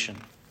a nation.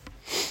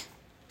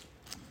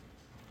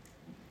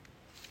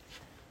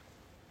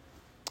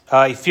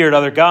 He feared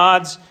other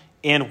gods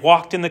and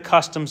walked in the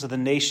customs of the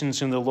nations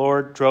whom the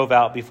Lord drove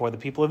out before the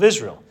people of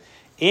Israel,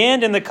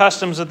 and in the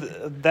customs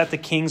that the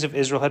kings of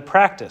Israel had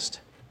practiced.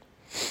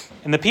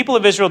 And the people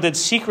of Israel did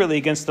secretly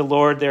against the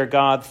Lord their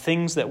God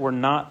things that were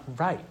not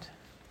right.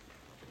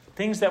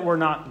 Things that were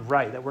not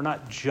right, that were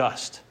not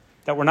just,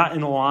 that were not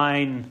in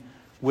line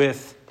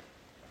with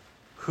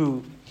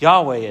who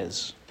Yahweh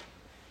is.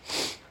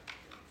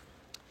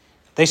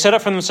 They set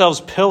up for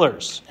themselves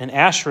pillars and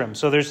Asherim,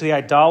 so there's the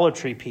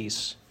idolatry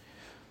piece.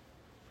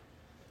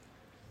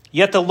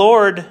 Yet the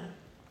Lord,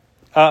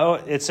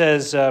 it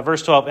says,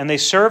 verse 12, and they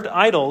served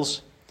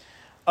idols,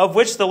 of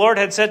which the Lord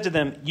had said to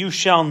them, you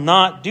shall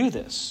not do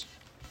this.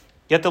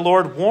 Yet the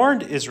Lord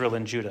warned Israel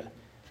and Judah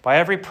by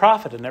every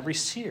prophet and every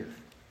seer.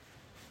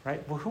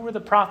 Right? Well, who were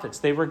the prophets?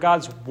 They were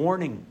God's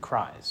warning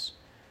cries.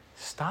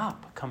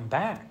 Stop, come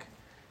back.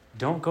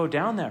 Don't go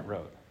down that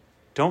road.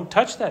 Don't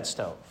touch that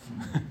stove.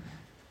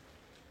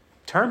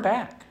 Turn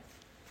back.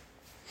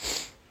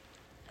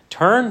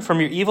 Turn from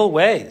your evil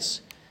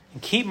ways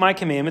and keep my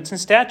commandments and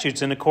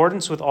statutes in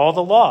accordance with all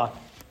the law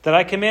that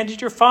I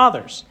commanded your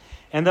fathers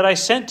and that I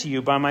sent to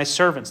you by my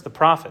servants, the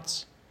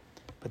prophets.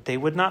 But they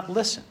would not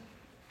listen.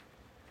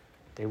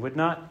 They would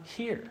not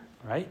hear,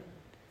 right?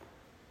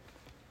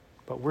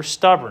 But were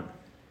stubborn,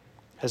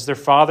 as their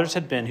fathers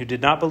had been, who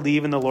did not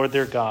believe in the Lord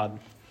their God.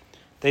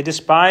 They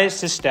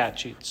despised his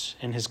statutes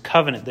and his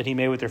covenant that he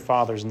made with their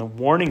fathers and the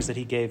warnings that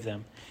he gave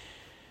them.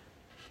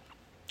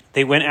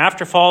 They went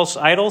after false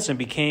idols and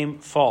became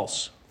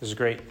false. There's a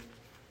great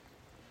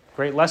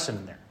lesson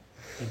in there.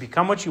 You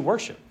become what you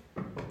worship.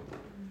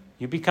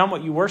 You become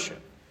what you worship.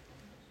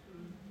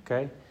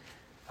 Okay?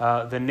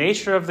 The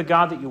nature of the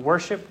God that you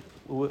worship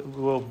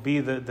will be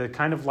the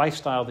kind of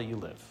lifestyle that you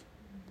live.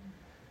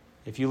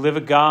 If you live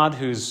a God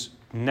who's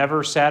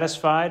never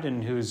satisfied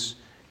and who's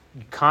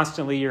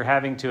constantly you're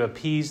having to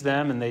appease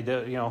them and they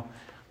do,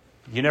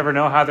 you never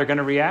know how they're going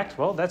to react,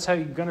 well, that's how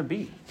you're going to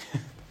be.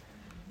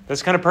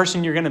 That's the kind of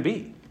person you're going to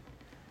be.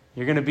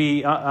 You're going to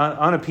be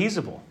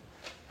unappeasable.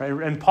 Right?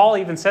 And Paul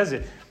even says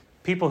it.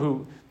 People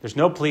who, there's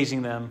no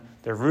pleasing them,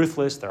 they're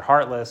ruthless, they're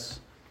heartless.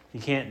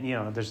 You can't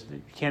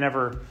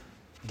ever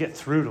get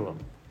through to them.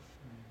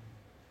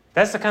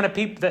 That's the kind of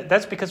people,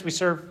 that's because we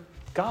serve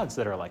gods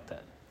that are like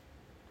that.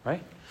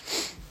 Right?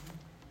 If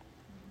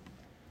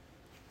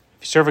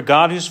you serve a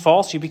God who's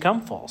false, you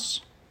become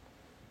false.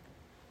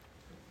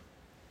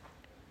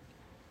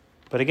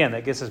 But again,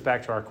 that gets us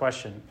back to our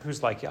question,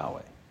 who's like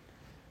Yahweh?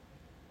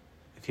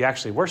 If you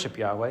actually worship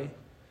Yahweh,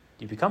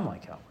 you become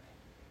like Yahweh.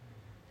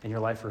 And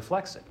your life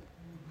reflects it.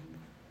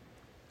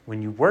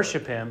 When you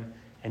worship him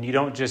and you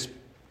don't just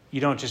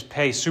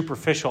pay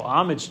superficial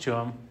homage to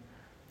him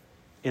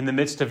in the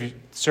midst of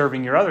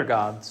serving your other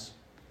gods,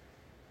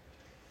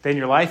 then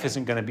your life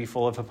isn't going to be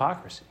full of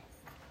hypocrisy,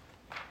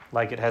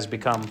 like it has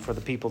become for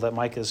the people that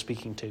Micah is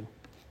speaking to. And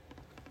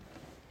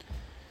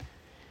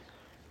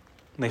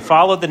they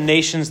followed the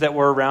nations that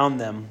were around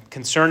them,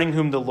 concerning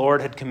whom the Lord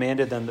had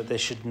commanded them that they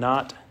should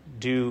not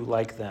do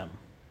like them.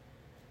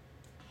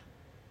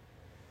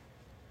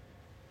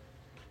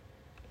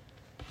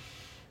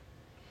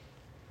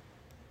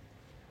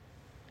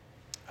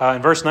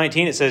 In verse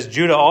 19, it says,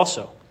 Judah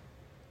also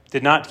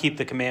did not keep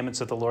the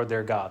commandments of the Lord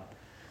their God.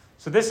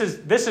 So this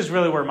is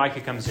really where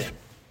Micah comes in.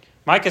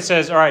 Micah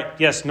says, all right,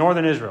 yes,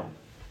 northern Israel,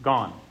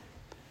 gone.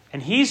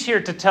 And he's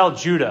here to tell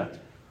Judah,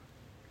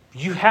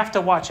 you have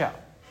to watch out.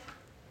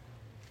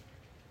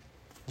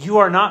 You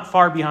are not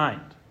far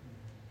behind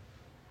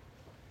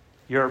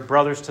your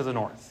brothers to the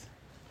north.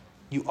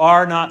 You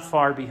are not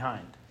far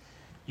behind.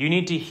 You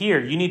need to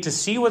hear, you need to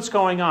see what's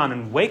going on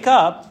and wake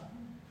up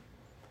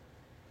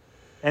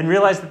and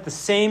realize that the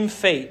same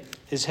fate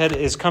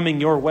is coming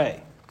your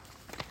way.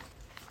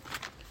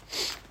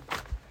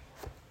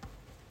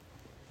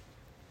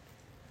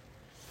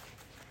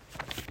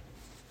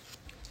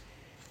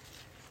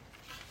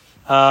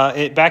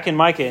 Back in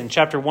Micah, in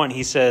chapter 1,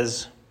 he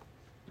says,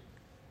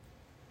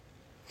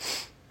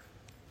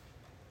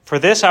 For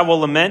this I will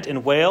lament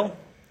and wail.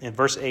 In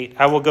verse 8,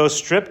 I will go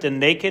stripped and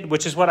naked,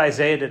 which is what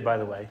Isaiah did, by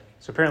the way.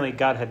 So apparently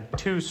God had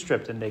 2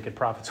 stripped and naked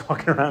prophets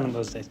walking around in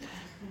those days.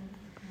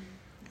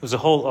 It was a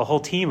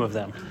whole team of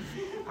them.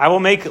 I will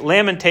make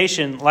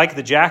lamentation like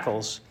the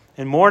jackals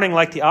and mourning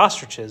like the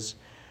ostriches,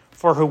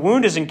 for her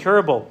wound is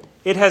incurable.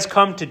 It has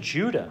come to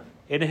Judah.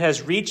 It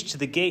has reached to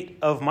the gate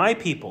of my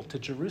people, to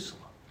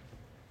Jerusalem.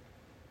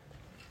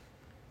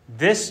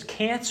 This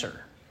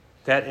cancer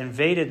that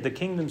invaded the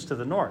kingdoms to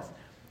the north,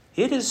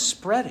 it is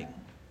spreading,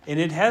 and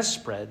it has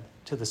spread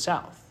to the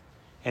south.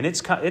 And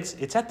it's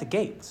at the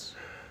gates.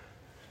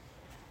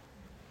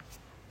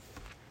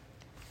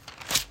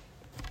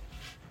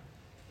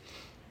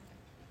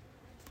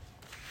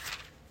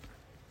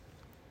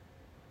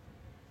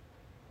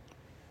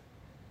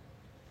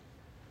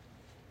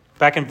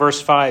 Back in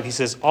verse 5, he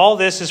says, all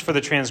this is for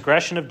the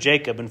transgression of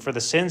Jacob and for the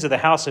sins of the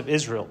house of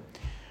Israel.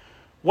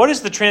 What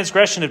is the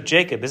transgression of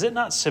Jacob? Is it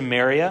not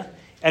Samaria?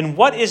 And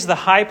what is the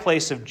high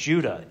place of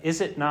Judah?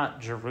 Is it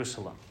not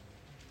Jerusalem?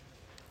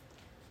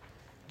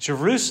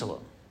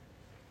 Jerusalem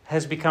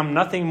has become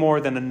nothing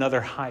more than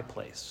another high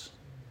place.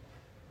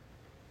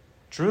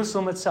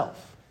 Jerusalem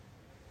itself.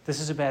 This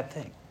is a bad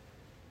thing.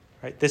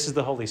 Right? This is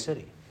the holy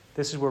city.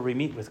 This is where we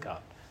meet with God.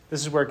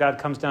 This is where God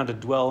comes down to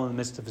dwell in the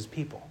midst of his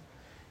people.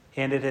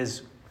 And it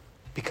has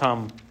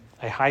become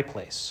a high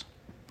place.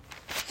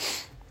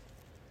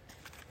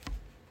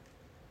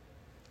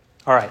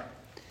 All right.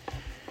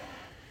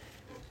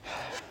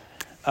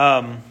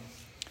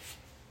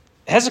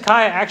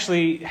 Hezekiah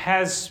actually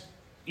has,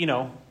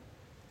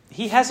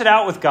 he has it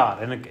out with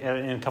God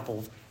in a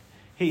couple.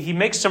 He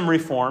makes some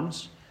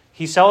reforms.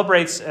 He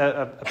celebrates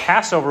a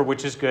Passover,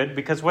 which is good,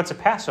 because what's a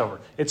Passover?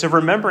 It's a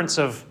remembrance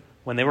of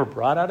when they were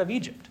brought out of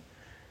Egypt.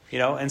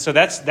 And so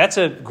that's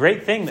a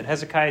great thing that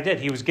Hezekiah did.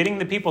 He was getting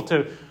the people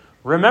to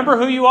remember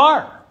who you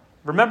are.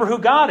 Remember who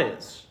God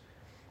is.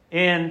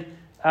 And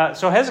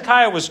so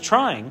Hezekiah was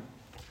trying.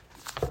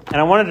 And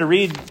I wanted to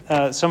read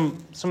some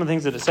of the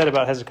things that it said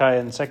about Hezekiah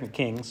in 2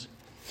 Kings.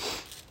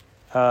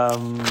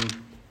 Chapter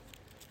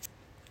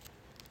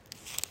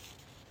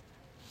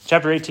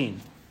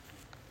 18.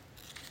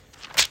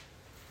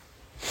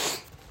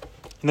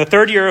 In the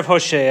 3rd year of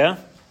Hoshea,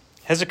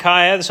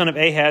 Hezekiah, the son of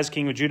Ahaz,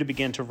 king of Judah,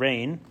 began to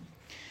reign.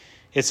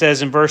 It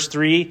says in verse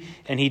 3,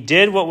 and he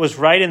did what was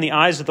right in the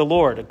eyes of the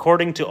Lord,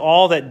 according to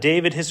all that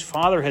David his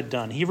father had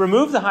done. He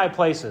removed the high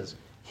places.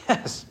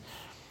 Yes.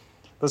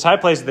 Those high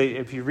places,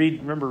 if you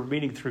remember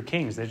reading through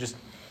Kings,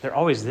 they're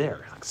always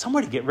there.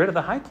 Somebody get rid of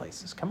the high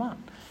places. Come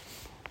on.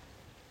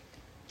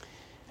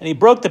 And he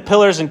broke the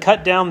pillars and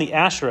cut down the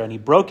Asherah, and he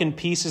broke in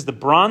pieces the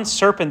bronze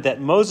serpent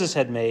that Moses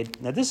had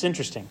made. Now this is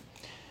interesting.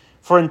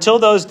 For until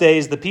those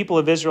days, the people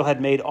of Israel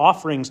had made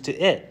offerings to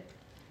it.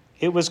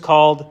 It was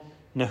called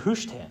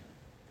Nehushtan.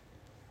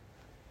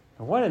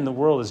 What in the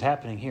world is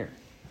happening here?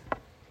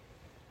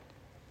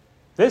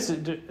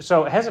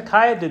 So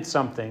Hezekiah did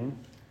something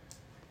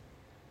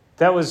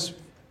that was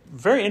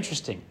very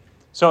interesting.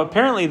 So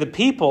apparently the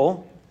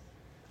people,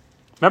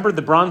 remember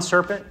the bronze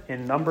serpent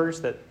in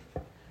Numbers? That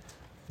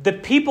the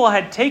people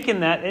had taken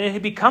that and it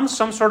had become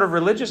some sort of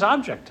religious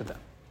object to them.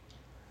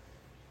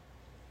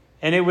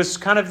 And it was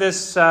kind of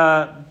this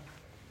kind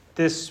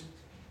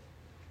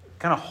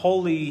of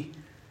holy,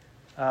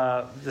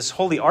 this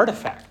holy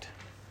artifact.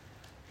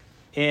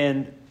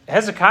 And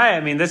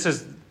Hezekiah, this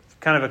is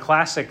kind of a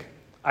classic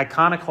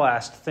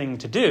iconoclast thing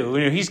to do.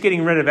 He's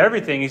getting rid of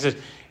everything. He says,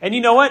 and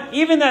you know what?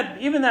 Even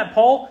that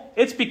pole,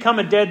 it's become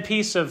a dead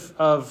piece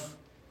of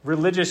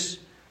religious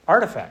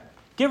artifact.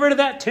 Get rid of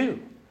that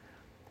too.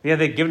 Yeah,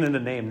 they've given it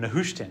a name,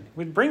 Nehushtan.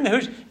 We'd bring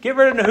Nehushtan. Get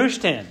rid of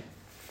Nehushtan.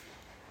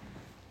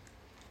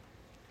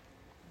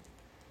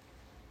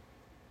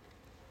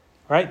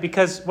 Right?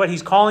 Because what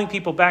he's calling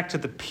people back to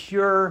the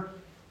pure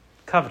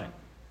covenant.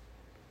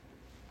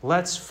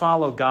 Let's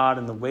follow God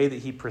in the way that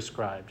he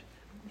prescribed.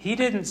 He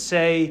didn't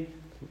say,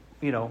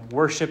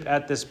 worship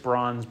at this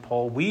bronze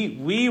pole.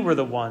 We were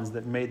the ones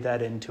that made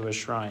that into a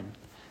shrine.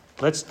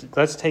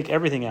 Let's take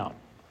everything out.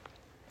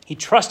 He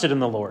trusted in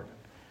the Lord,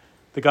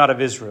 the God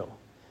of Israel,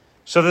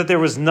 so that there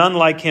was none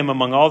like him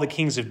among all the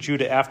kings of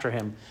Judah after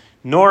him,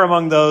 nor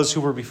among those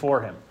who were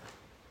before him.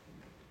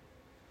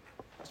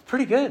 It's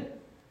pretty good,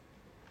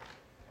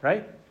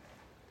 right?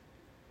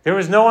 There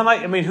was no one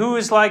like, who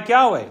is like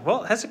Yahweh?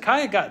 Well,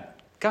 Hezekiah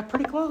got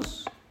pretty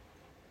close.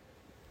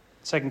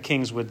 2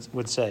 Kings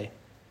would say.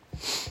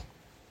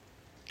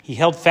 He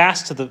held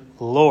fast to the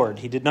Lord.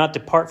 He did not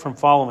depart from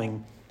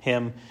following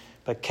him,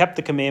 but kept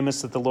the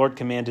commandments that the Lord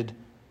commanded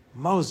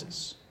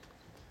Moses.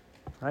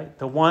 Right?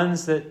 The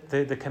ones that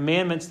the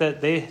commandments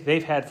that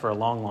they've had for a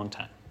long, long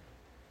time.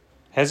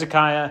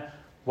 Hezekiah,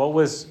 what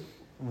was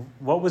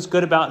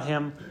good about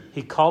him?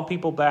 He called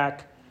people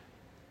back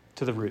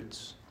to the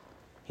roots.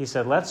 He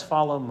said, let's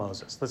follow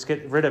Moses. Let's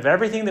get rid of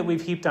everything that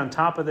we've heaped on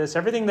top of this,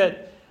 everything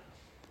that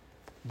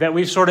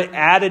we've sort of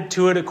added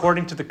to it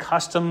according to the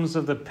customs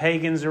of the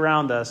pagans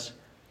around us.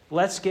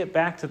 Let's get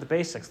back to the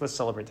basics. Let's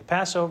celebrate the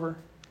Passover.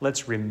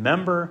 Let's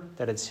remember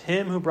that it's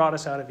him who brought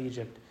us out of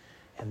Egypt.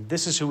 And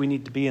this is who we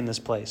need to be in this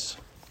place.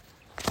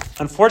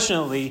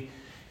 unfortunately,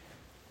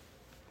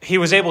 he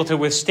was able to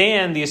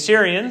withstand the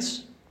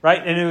Assyrians,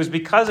 right? And it was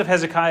because of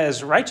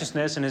Hezekiah's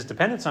righteousness and his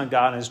dependence on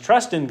God and his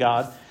trust in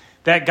God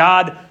that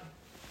God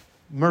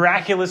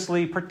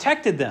miraculously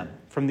protected them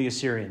from the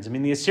Assyrians. I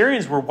mean, the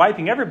Assyrians were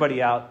wiping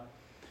everybody out.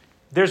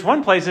 There's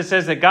one place that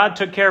says that God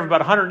took care of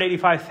about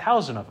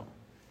 185,000 of them.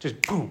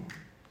 Just boom.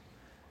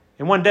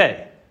 In one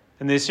day.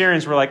 And the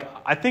Assyrians were like,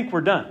 I think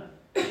we're done.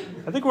 I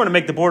think we're going to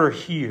make the border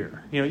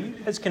here. You know, you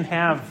guys can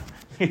have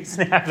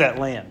that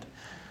land.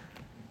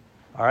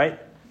 All right?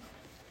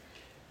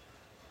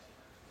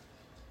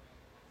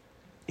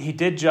 He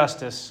did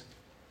justice.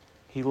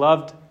 He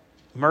loved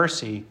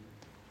mercy.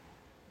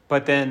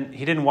 But then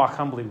he didn't walk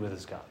humbly with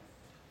his God.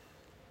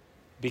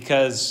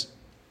 Because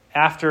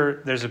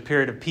after there's a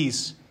period of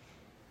peace,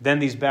 then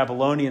these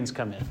Babylonians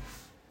come in.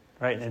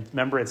 Right? And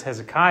remember, it's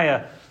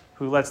Hezekiah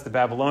who lets the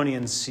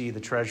Babylonians see the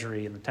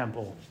treasury and the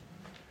temple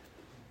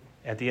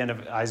at the end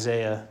of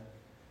Isaiah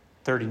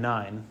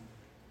 39,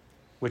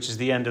 which is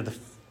the end of the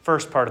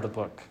first part of the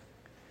book.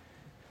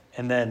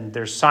 And then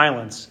there's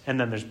silence, and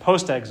then there's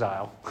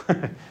post-exile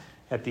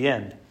at the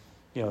end,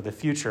 you know, the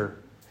future.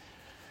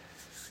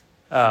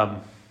 But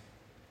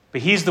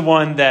he's the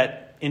one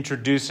that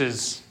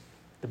introduces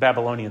the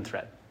Babylonian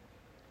threat.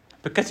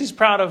 Because he's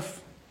proud of,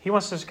 he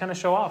wants to kind of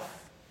show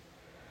off.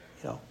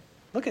 You know,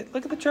 look at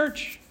the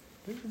church.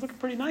 They're looking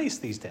pretty nice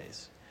these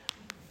days.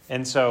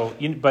 And so,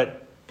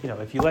 but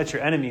if you let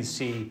your enemies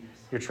see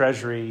your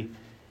treasury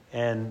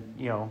and,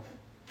 your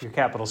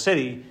capital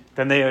city,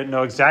 then they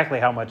know exactly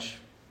how much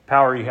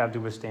power you have to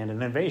withstand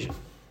an invasion.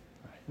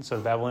 Right? And so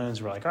the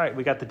Babylonians were like, all right,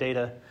 we got the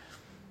data.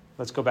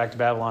 Let's go back to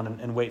Babylon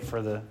and wait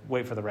for the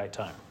right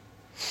time.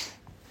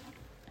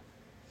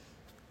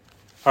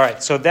 All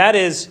right, so that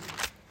is,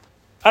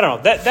 I don't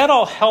know, that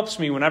all helps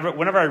me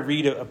whenever I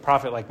read a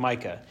prophet like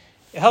Micah.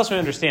 It helps me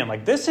understand,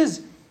 like, this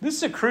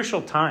is a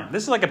crucial time.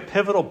 This is like a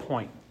pivotal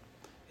point.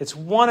 It's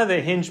one of the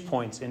hinge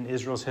points in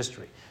Israel's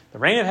history. The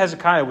reign of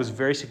Hezekiah was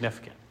very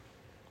significant,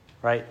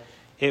 right?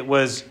 It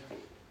was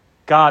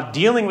God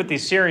dealing with the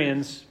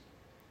Assyrians,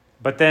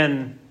 but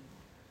then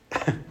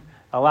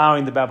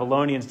allowing the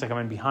Babylonians to come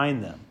in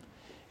behind them.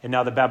 And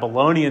now the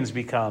Babylonians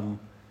become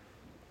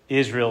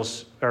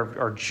Israel's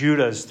or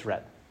Judah's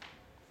threat,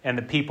 and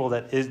the people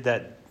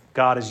that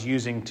God is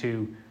using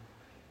to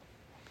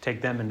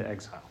take them into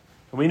exile.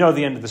 And we know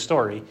the end of the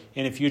story.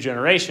 In a few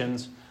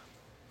generations,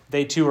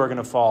 they too are going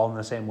to fall in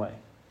the same way,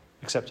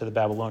 except to the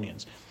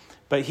Babylonians.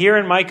 But here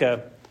in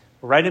Micah,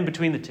 we're right in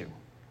between the two.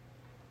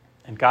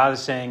 And God is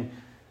saying,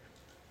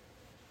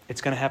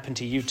 it's going to happen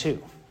to you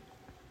too,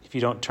 if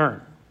you don't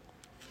turn.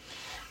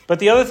 But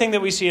the other thing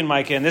that we see in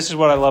Micah, and this is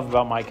what I love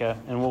about Micah,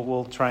 and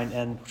we'll try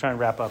and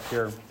wrap up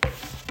here,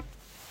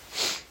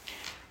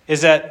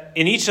 is that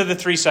in each of the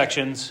three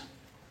sections,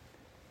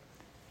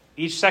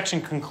 each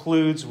section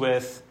concludes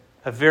with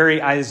a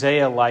very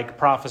Isaiah-like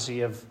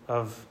prophecy of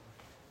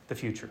the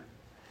future.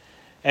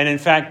 And in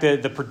fact,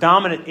 the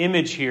predominant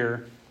image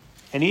here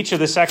in each of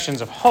the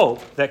sections of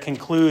hope that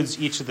concludes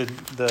each of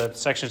the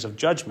sections of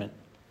judgment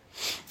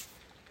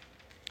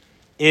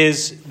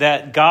is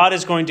that God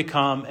is going to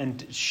come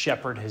and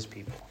shepherd his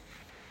people.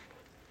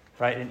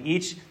 Right? And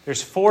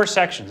there's four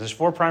sections. There's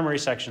four primary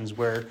sections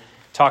where it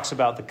talks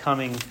about the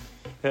coming,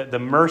 the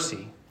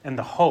mercy and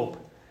the hope,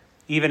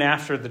 even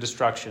after the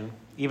destruction,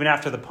 even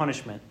after the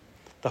punishment,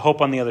 the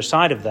hope on the other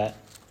side of that.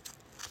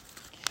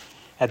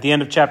 At the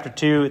end of chapter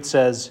 2, it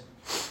says,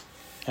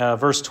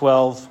 verse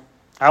 12,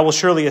 I will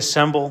surely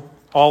assemble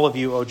all of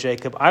you, O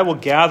Jacob. I will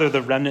gather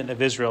the remnant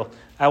of Israel.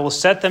 I will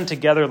set them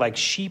together like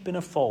sheep in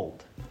a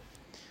fold,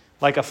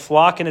 like a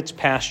flock in its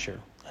pasture,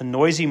 a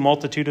noisy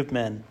multitude of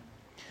men.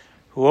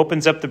 Who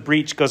opens up the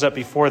breach goes up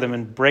before them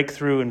and break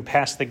through and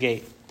pass the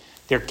gate.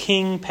 Their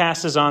king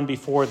passes on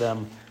before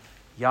them,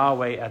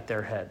 Yahweh at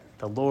their head,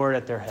 the Lord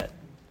at their head.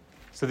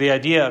 So the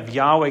idea of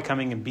Yahweh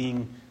coming and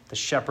being the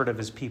shepherd of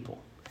his people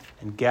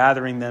and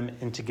gathering them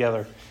in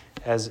together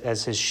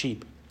as his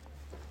sheep.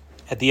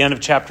 At the end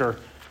of chapter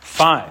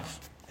 5,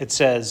 it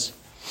says,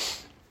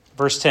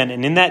 verse 10,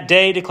 and in that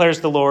day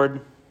declares the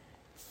Lord,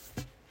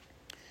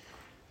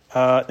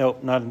 no,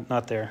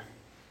 not there.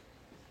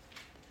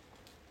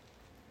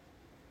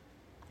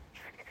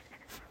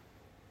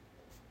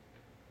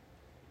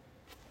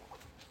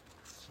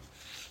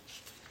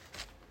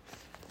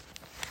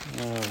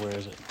 Where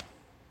is it?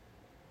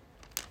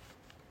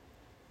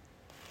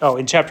 Oh,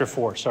 in chapter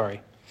 4,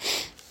 sorry.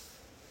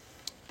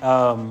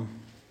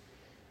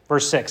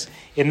 Verse 6.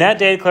 In that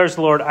day declares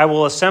the Lord, I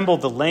will assemble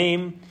the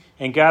lame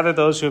and gather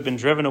those who have been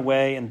driven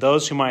away and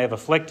those whom I have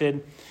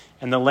afflicted.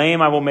 And the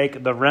lame I will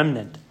make the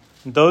remnant.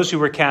 And those who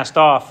were cast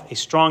off, a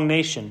strong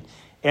nation.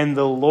 And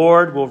the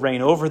Lord will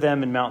reign over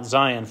them in Mount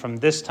Zion from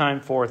this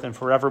time forth and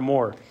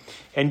forevermore.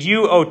 And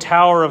you, O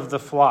tower of the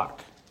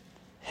flock,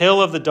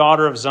 hill of the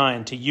daughter of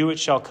Zion, to you it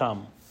shall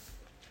come.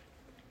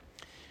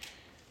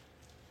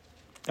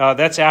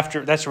 That's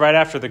right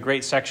after the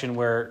great section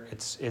where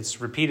it's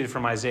repeated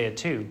from Isaiah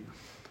 2,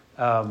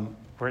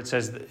 where it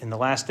says, in the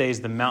last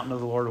days the mountain of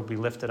the Lord will be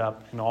lifted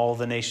up and all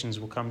the nations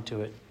will come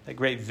to it. That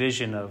great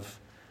vision of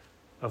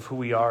of who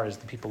we are as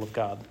the people of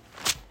God.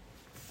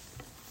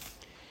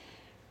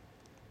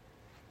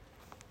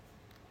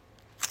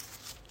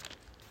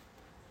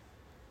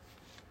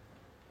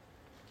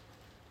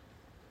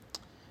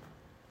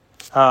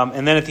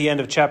 And then at the end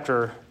of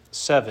chapter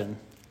 7,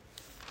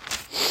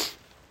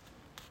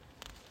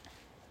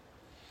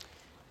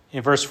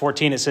 in verse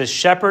 14, it says,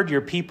 "Shepherd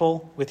your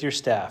people with your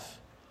staff,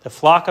 the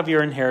flock of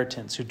your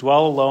inheritance, who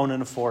dwell alone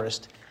in a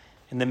forest,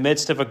 in the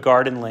midst of a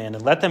garden land,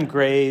 and let them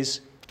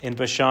graze in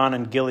Bashan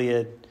and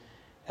Gilead,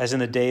 as in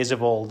the days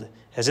of old,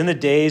 as in the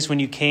days when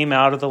you came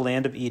out of the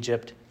land of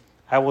Egypt.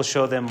 I will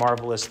show them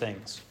marvelous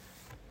things."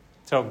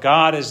 So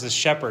God is the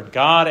shepherd,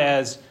 God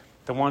as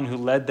the one who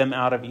led them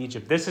out of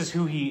Egypt. This is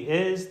who he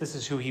is, this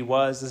is who he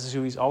was, this is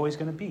who he's always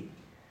going to be.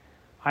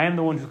 I am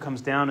the one who comes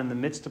down in the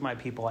midst of my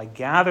people. I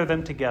gather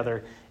them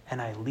together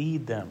and I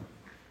lead them.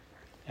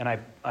 And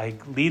I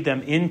lead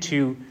them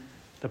into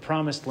the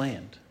promised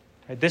land.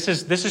 Right? This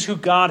is who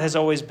God has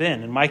always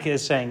been. And Micah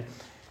is saying,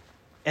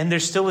 and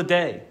there's still a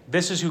day.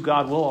 This is who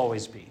God will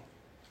always be.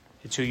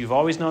 It's who you've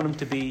always known him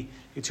to be.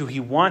 It's who he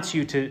wants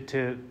you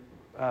to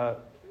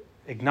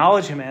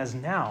acknowledge him as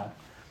now.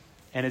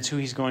 And it's who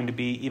he's going to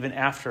be even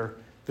after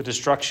the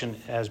destruction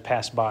has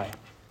passed by.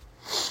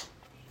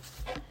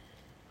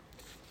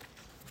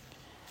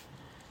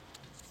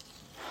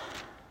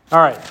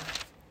 All right.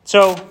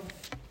 So,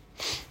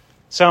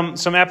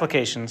 some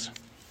applications.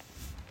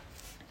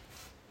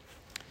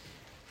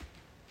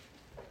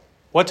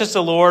 What does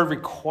the Lord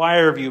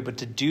require of you but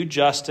to do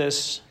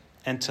justice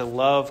and to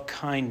love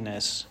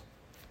kindness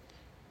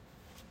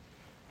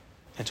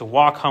and to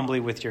walk humbly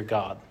with your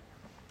God?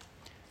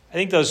 I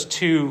think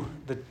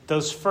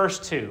those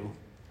first two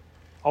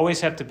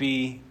always have to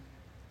be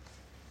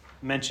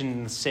mentioned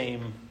in the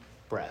same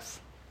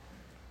breath.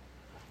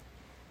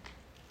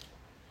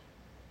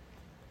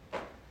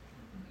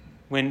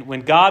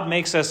 When God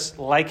makes us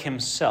like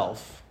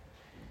himself,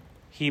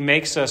 he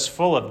makes us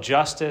full of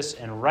justice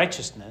and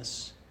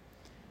righteousness,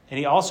 and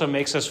he also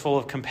makes us full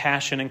of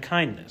compassion and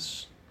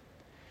kindness.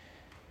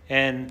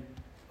 And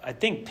I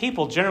think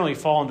people generally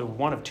fall into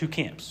one of two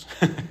camps.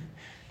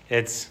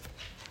 It's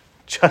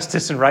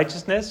justice and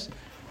righteousness,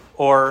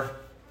 or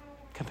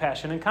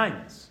compassion and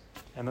kindness.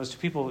 And those two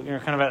people are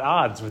kind of at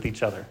odds with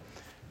each other.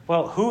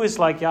 Well, who is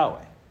like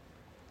Yahweh?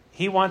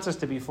 He wants us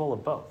to be full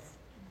of both.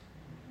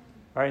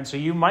 All right, and so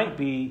you might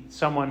be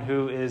someone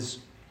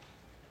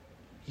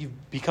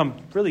you've become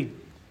really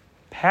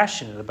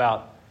passionate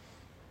about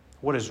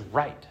what is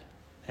right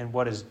and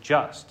what is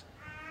just.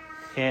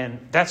 And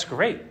that's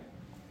great.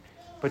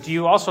 But do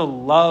you also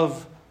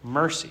love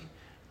mercy?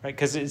 Right?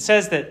 Because it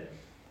says that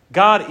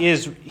God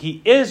is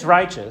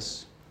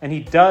righteous and he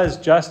does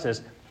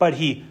justice, but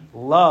he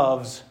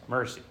loves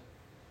mercy.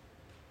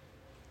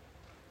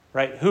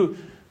 Right? Who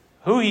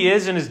he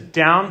is in his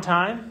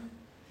downtime,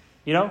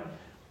 he's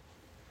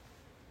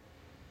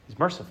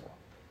merciful.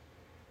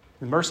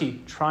 And mercy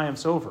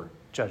triumphs over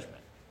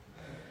judgment.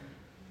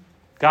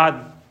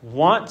 God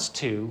wants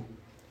to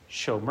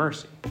show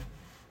mercy.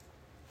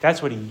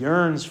 That's what he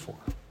yearns for.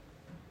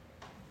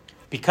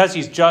 Because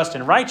he's just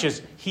and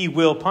righteous, he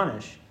will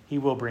punish. He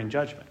will bring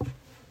judgment.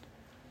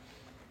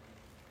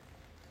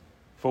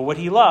 For what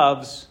he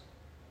loves,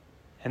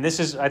 and this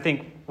is, I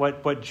think,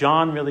 what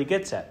John really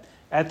gets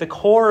at the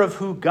core of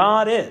who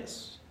God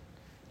is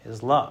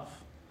love.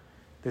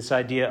 This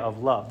idea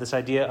of love, this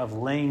idea of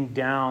laying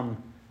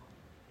down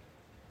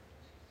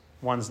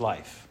one's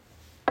life.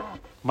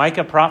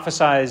 Micah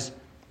prophesies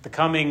the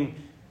coming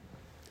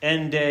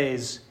end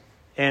days,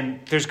 and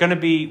there's going to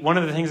be, one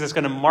of the things that's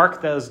going to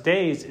mark those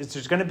days is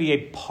there's going to be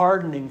a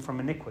pardoning from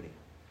iniquity.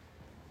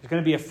 There's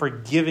going to be a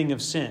forgiving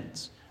of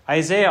sins.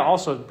 Isaiah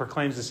also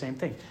proclaims the same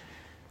thing,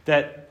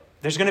 that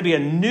there's going to be a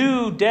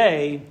new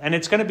day, and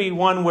it's going to be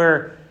one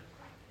where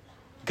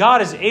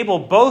God is able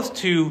both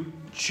to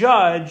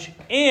judge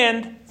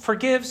and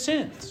forgive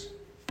sins.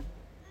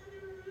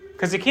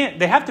 Because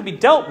they have to be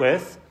dealt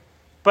with,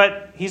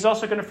 but he's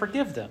also going to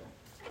forgive them.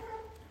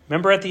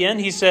 Remember at the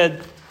end he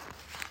said,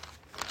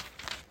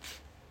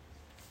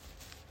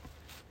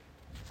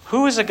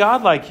 "Who is a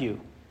God like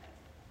you,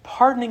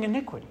 pardoning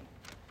iniquity,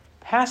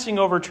 passing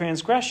over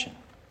transgression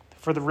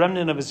for the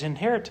remnant of his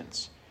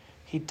inheritance?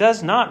 He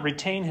does not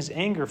retain his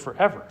anger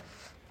forever,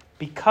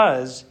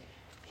 because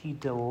he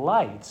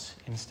delights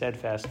in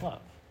steadfast love."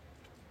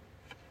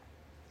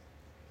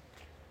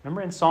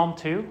 Remember in Psalm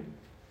 2?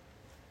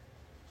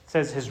 It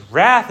says, his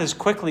wrath is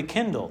quickly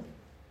kindled,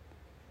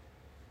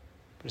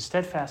 but his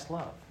steadfast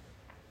love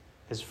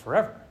is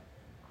forever.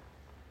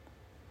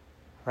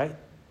 Right?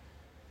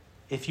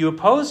 If you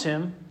oppose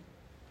him,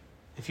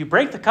 if you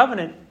break the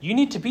covenant, you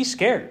need to be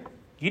scared.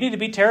 You need to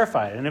be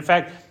terrified. And in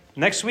fact,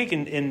 next week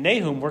in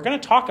Nahum, we're going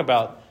to talk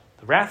about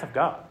the wrath of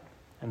God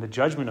and the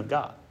judgment of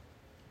God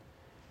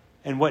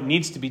and what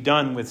needs to be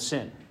done with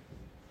sin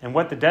and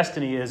what the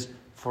destiny is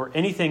for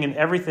anything and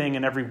everything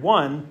and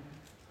everyone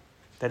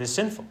that is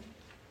sinful.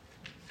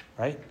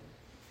 Right?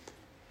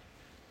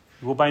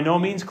 You will by no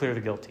means clear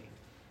the guilty.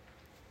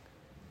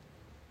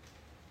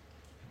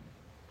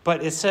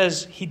 But it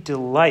says he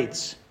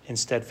delights in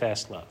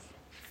steadfast love.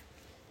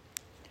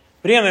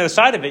 But on the other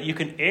side of it, you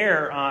can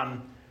err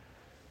on,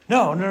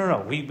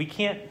 no. We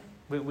can't.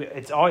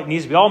 It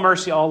needs to be all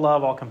mercy, all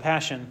love, all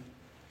compassion.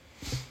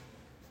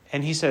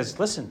 And he says,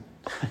 listen,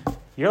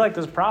 you're like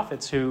those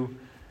prophets who,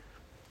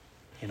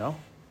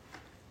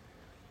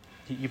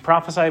 you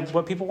prophesy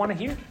what people want to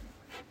hear.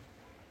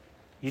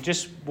 You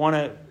just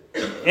want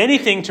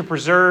anything to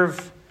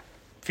preserve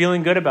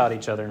feeling good about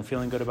each other and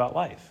feeling good about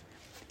life.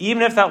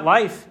 Even if that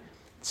life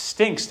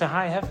stinks to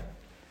high heaven.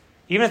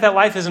 Even if that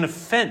life is an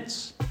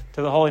offense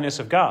to the holiness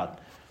of God.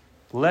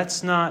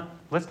 Let's not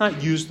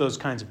use those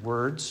kinds of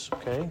words,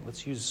 okay?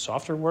 Let's use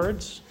softer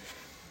words.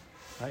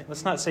 Right?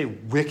 Let's not say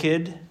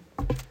wicked.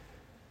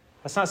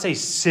 Let's not say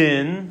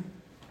sin.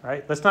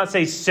 Right? Let's not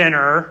say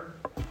sinner.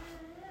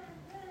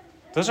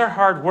 Those are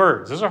hard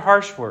words. Those are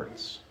harsh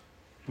words.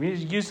 We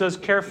need to use those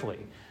carefully.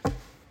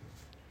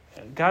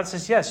 God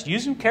says, yes,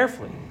 use them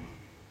carefully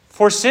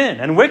for sin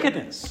and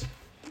wickedness.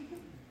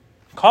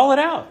 Call it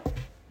out.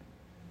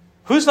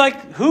 Who is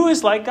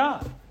like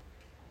God?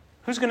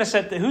 Who's going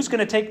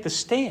to take the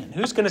stand?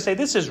 Who's going to say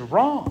this is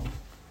wrong?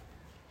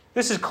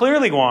 This is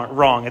clearly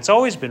wrong. It's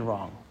always been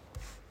wrong.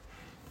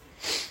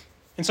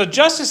 And so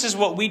justice is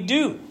what we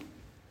do.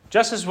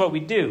 Justice is what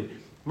we do.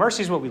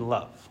 Mercy is what we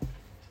love.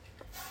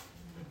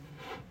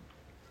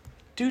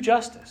 Do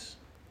justice.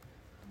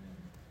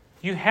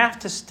 You have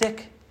to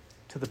stick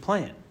to the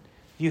plan.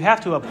 You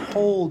have to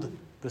uphold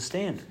the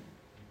standard.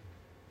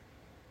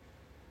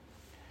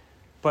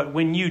 But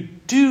when you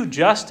do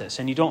justice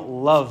and you don't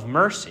love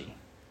mercy,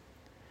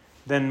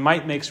 then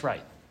might makes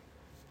right.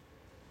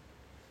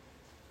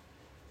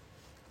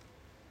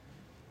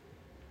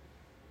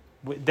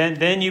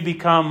 Then you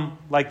become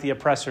like the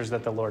oppressors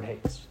that the Lord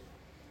hates.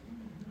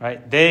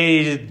 Right?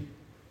 They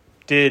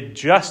did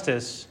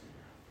justice.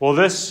 Well,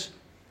 this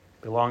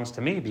belongs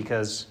to me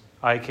because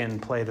I can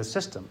play the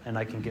system and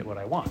I can get what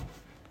I want.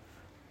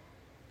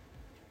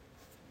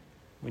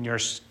 When you're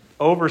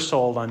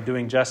oversold on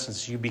doing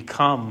justice, you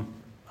become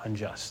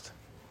unjust.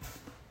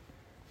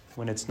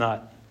 When it's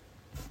not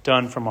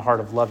done from a heart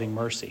of loving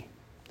mercy.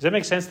 Does that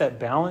make sense, that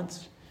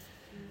balance?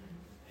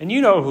 And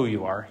you know who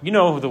you are. You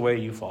know the way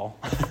you fall.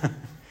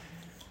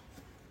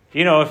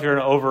 You know if you're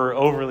an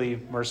overly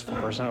merciful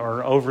person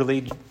or an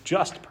overly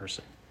just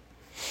person.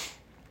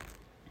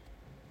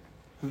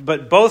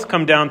 But both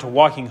come down to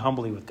walking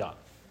humbly with God.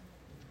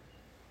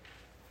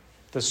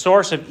 The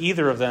source of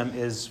either of them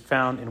is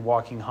found in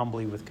walking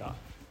humbly with God.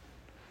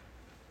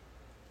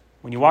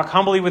 When you walk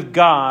humbly with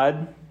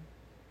God,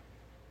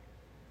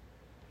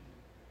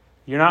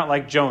 you're not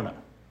like Jonah,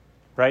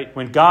 right?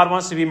 When God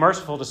wants to be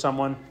merciful to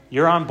someone,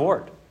 you're on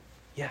board.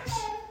 Yes.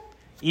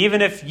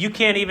 Even if you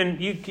can't even,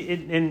 you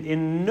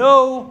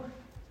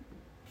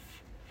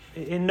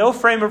have no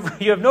frame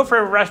of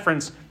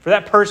reference for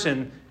that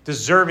person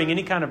deserving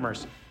any kind of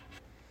mercy.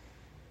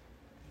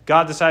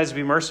 God decides to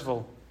be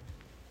merciful.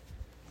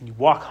 When you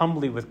walk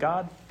humbly with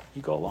God,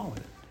 you go along with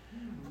it.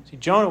 See,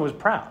 Jonah was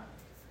proud.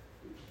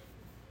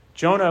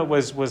 Jonah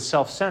was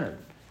self-centered.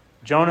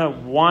 Jonah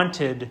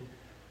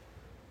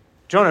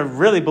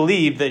really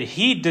believed that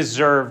he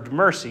deserved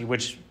mercy,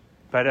 which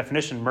by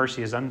definition,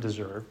 mercy is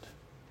undeserved.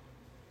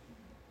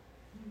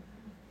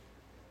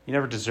 You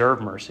never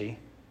deserve mercy.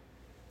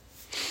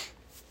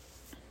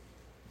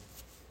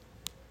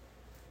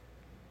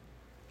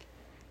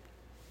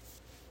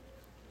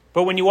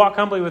 But when you walk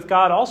humbly with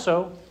God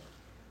also,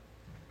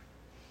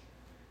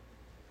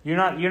 you're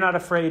not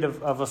afraid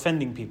of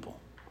offending people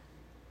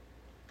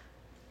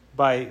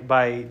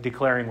by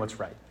declaring what's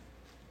right,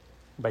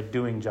 by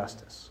doing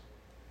justice.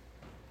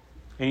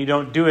 And you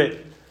don't do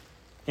it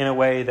in a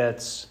way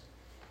that's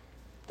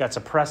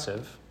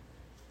oppressive,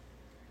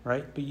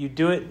 right? But you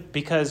do it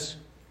because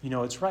you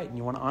know it's right and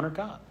you want to honor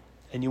God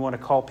and you want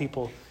to call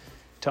people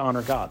to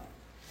honor God.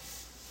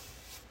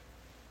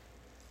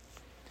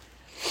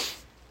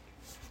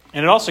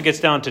 And it also gets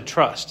down to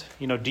trust.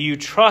 Do you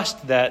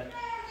trust that,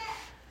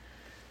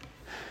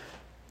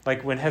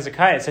 like when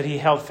Hezekiah said he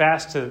held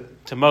fast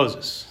to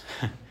Moses.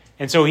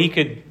 And so he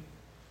could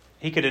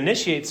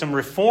initiate some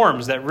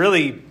reforms that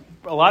really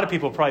a lot of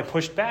people probably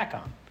pushed back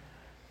on.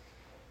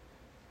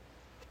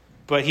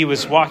 But he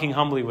was walking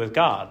humbly with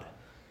God,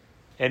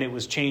 and it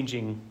was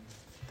changing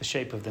the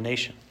shape of the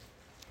nation.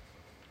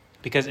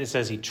 Because it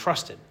says he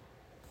trusted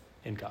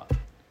in God.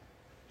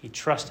 He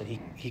trusted.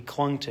 He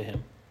clung to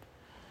him.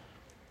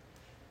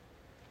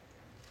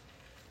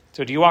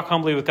 So do you walk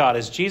humbly with God?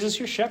 Is Jesus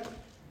your shepherd?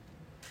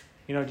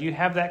 Do you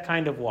have that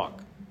kind of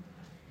walk?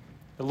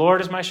 The Lord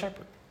is my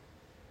shepherd.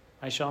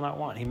 I shall not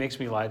want. He makes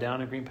me lie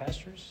down in green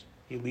pastures.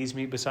 He leads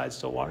me beside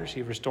still waters.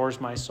 He restores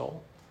my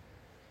soul.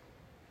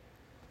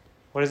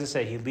 What does it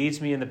say? He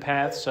leads me in the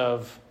paths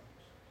of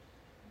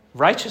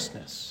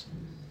righteousness.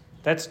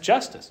 That's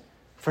justice.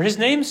 For his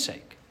name's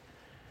sake.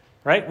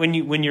 Right? When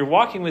you're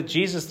walking with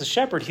Jesus the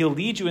shepherd, he'll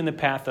lead you in the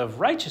path of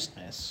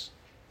righteousness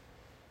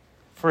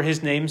for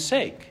his name's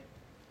sake.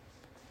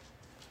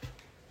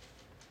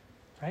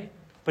 Right?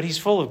 But he's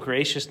full of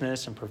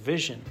graciousness and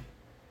provision.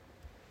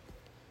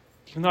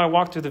 Even though I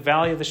walk through the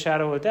valley of the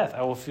shadow of death,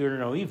 I will fear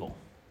no evil.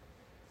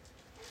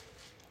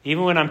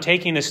 Even when I'm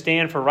taking a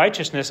stand for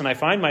righteousness and I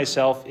find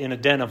myself in a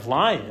den of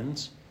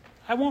lions,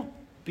 I won't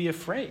be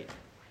afraid.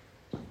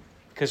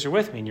 Because you're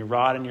with me and your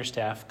rod and your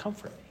staff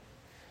comfort me.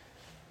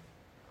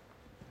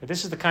 But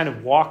this is the kind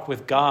of walk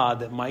with God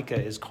that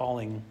Micah is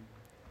calling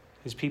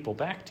his people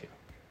back to.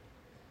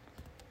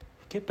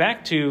 Get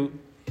back to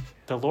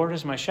the Lord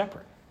is my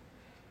shepherd.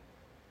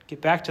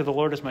 Get back to the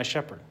Lord as my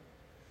shepherd.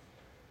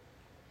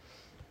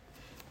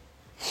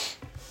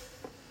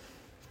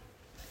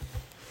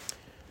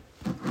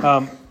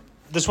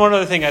 There's one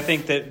other thing I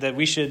think that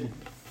we should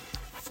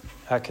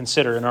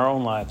consider in our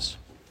own lives.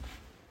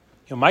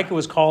 Micah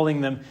was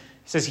calling them,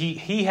 he says,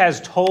 he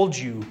has told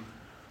you,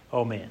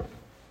 oh man.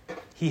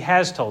 He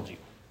has told you.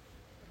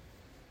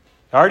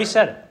 I already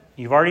said it.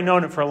 You've already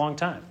known it for a long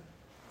time.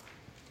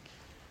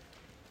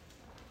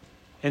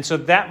 And so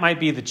that might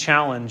be the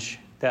challenge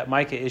that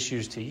Micah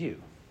issues to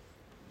you.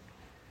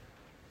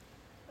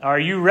 Are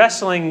you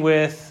wrestling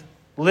with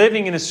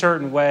living in a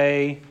certain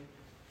way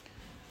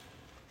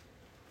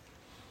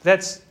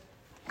that's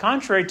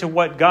contrary to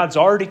what God's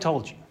already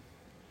told you?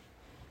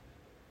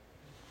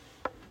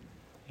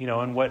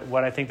 And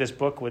what I think this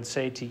book would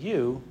say to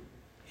you,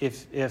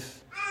 if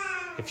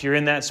you're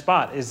in that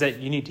spot, is that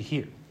you need to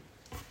hear.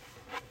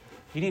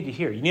 You need to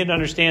hear. You need to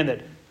understand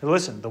that,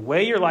 listen, the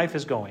way your life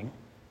is going,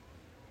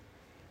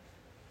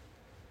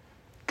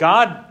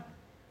 God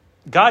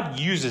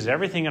uses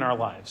everything in our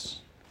lives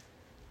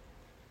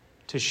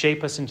to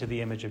shape us into the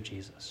image of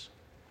Jesus.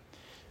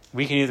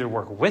 We can either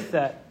work with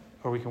that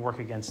or we can work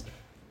against it.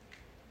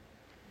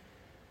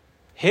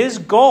 His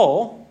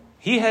goal,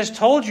 he has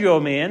told you,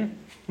 O man,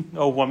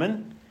 O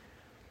woman,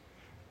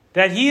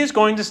 that he is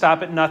going to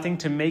stop at nothing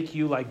to make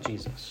you like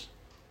Jesus.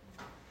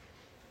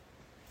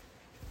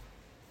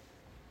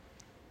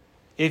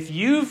 If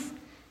you've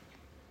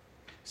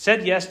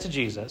said yes to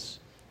Jesus,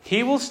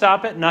 he will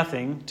stop at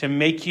nothing to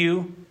make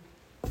you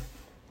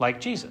like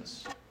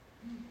Jesus.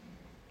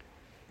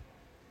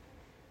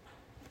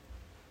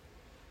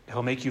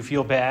 He'll make you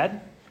feel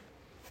bad.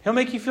 He'll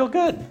make you feel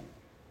good.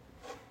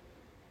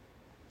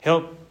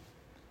 He'll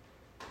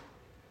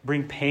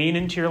bring pain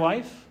into your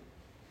life.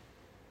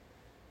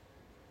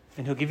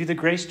 And he'll give you the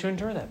grace to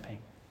endure that pain.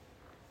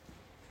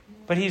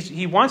 But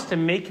he wants to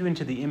make you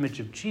into the image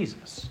of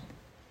Jesus.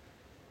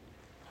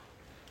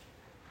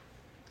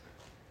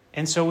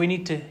 And so we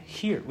need to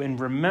hear and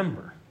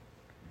remember.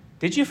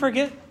 Did you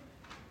forget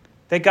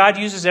that God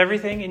uses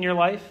everything in your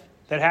life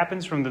that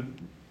happens from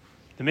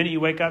the minute you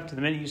wake up to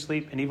the minute you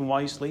sleep and even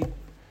while you sleep?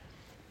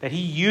 That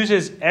he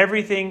uses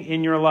everything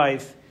in your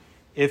life,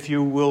 if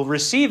you will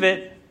receive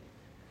it,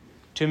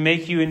 to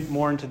make you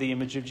more into the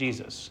image of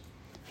Jesus.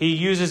 He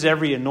uses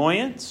every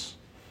annoyance.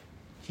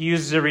 He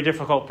uses every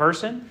difficult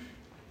person.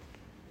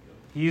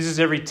 He uses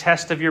every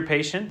test of your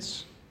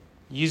patience.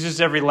 He uses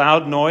every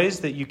loud noise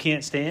that you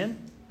can't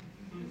stand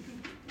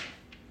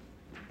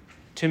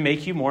to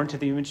make you more into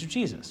the image of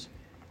Jesus.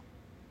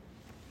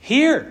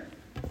 Here.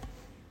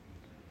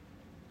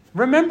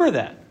 Remember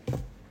that.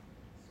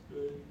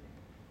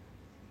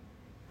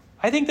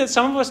 I think that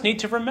some of us need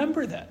to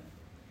remember that.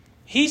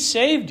 He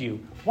saved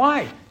you.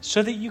 Why?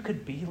 So that you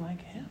could be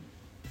like him.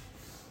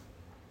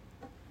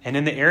 And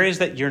in the areas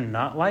that you're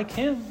not like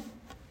him,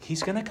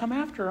 he's going to come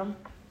after them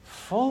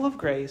full of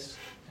grace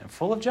and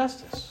full of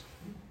justice.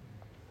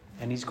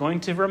 And he's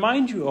going to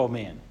remind you, oh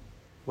man,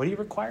 what he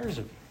requires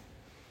of you.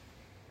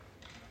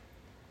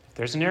 If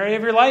there's an area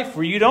of your life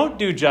where you don't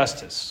do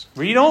justice,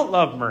 where you don't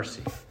love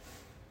mercy,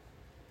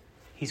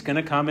 he's going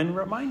to come and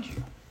remind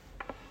you.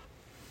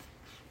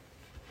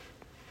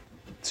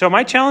 So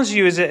my challenge to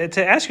you is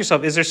to ask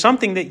yourself, is there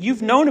something that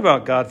you've known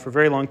about God for a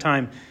very long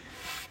time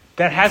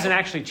that hasn't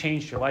actually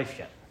changed your life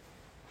yet?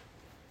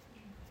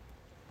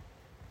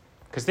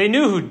 Because they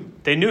knew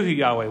who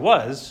Yahweh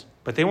was,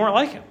 but they weren't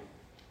like him.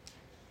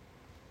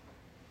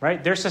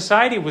 Right? Their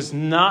society was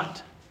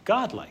not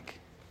godlike.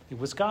 It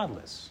was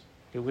godless.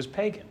 It was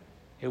pagan.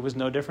 It was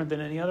no different than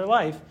any other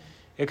life,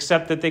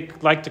 except that they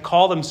like to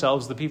call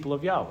themselves the people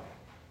of Yahweh.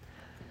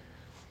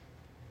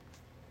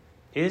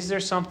 Is there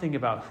something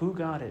about who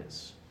God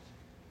is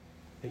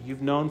that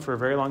you've known for a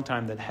very long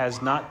time that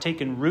has not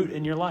taken root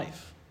in your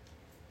life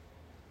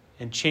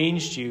and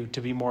changed you to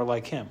be more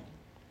like him?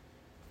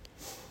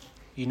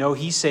 He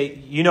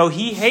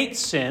hates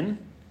sin,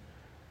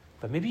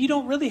 but maybe you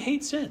don't really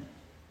hate sin.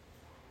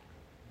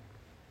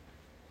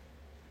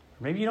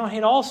 Maybe you don't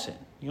hate all sin.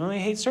 You only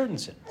hate certain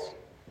sins.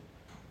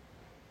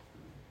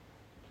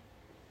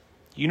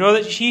 You know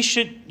that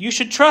you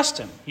should trust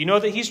him. You know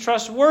that he's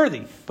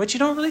trustworthy, but you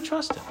don't really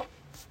trust him.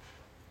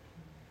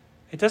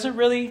 It doesn't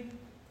really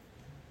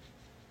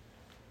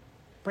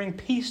bring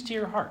peace to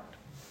your heart.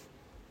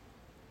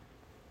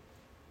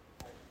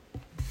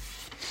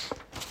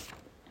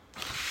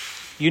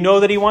 You know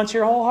that he wants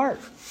your whole heart,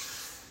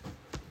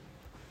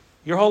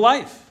 your whole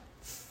life.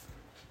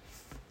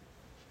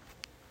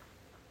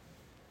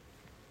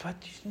 But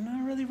you're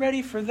not really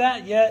ready for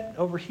that yet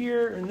over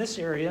here in this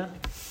area.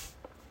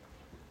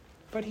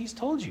 But he's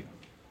told you.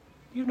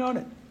 You've known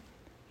it.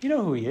 You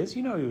know who he is.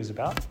 You know who he was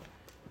about.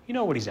 You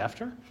know what he's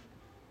after.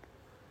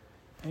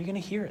 Are you going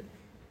to hear it?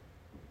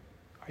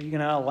 Are you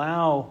going to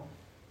allow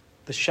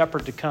the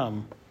shepherd to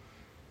come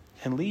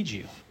and lead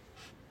you?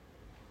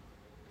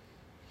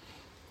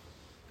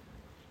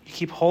 You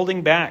keep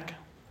holding back,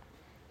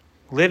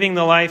 living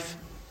your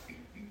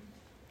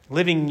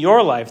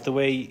life the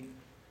way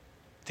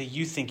that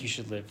you think you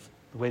should live,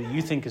 the way that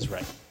you think is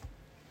right.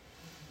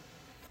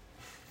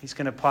 He's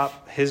going to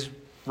pop his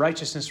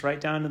righteousness right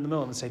down in the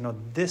middle and say, no,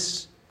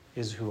 this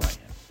is who I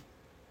am.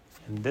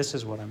 And this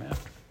is what I'm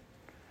after.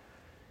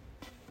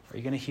 Are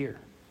you going to hear?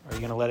 Are you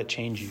going to let it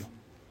change you?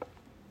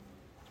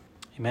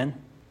 Amen?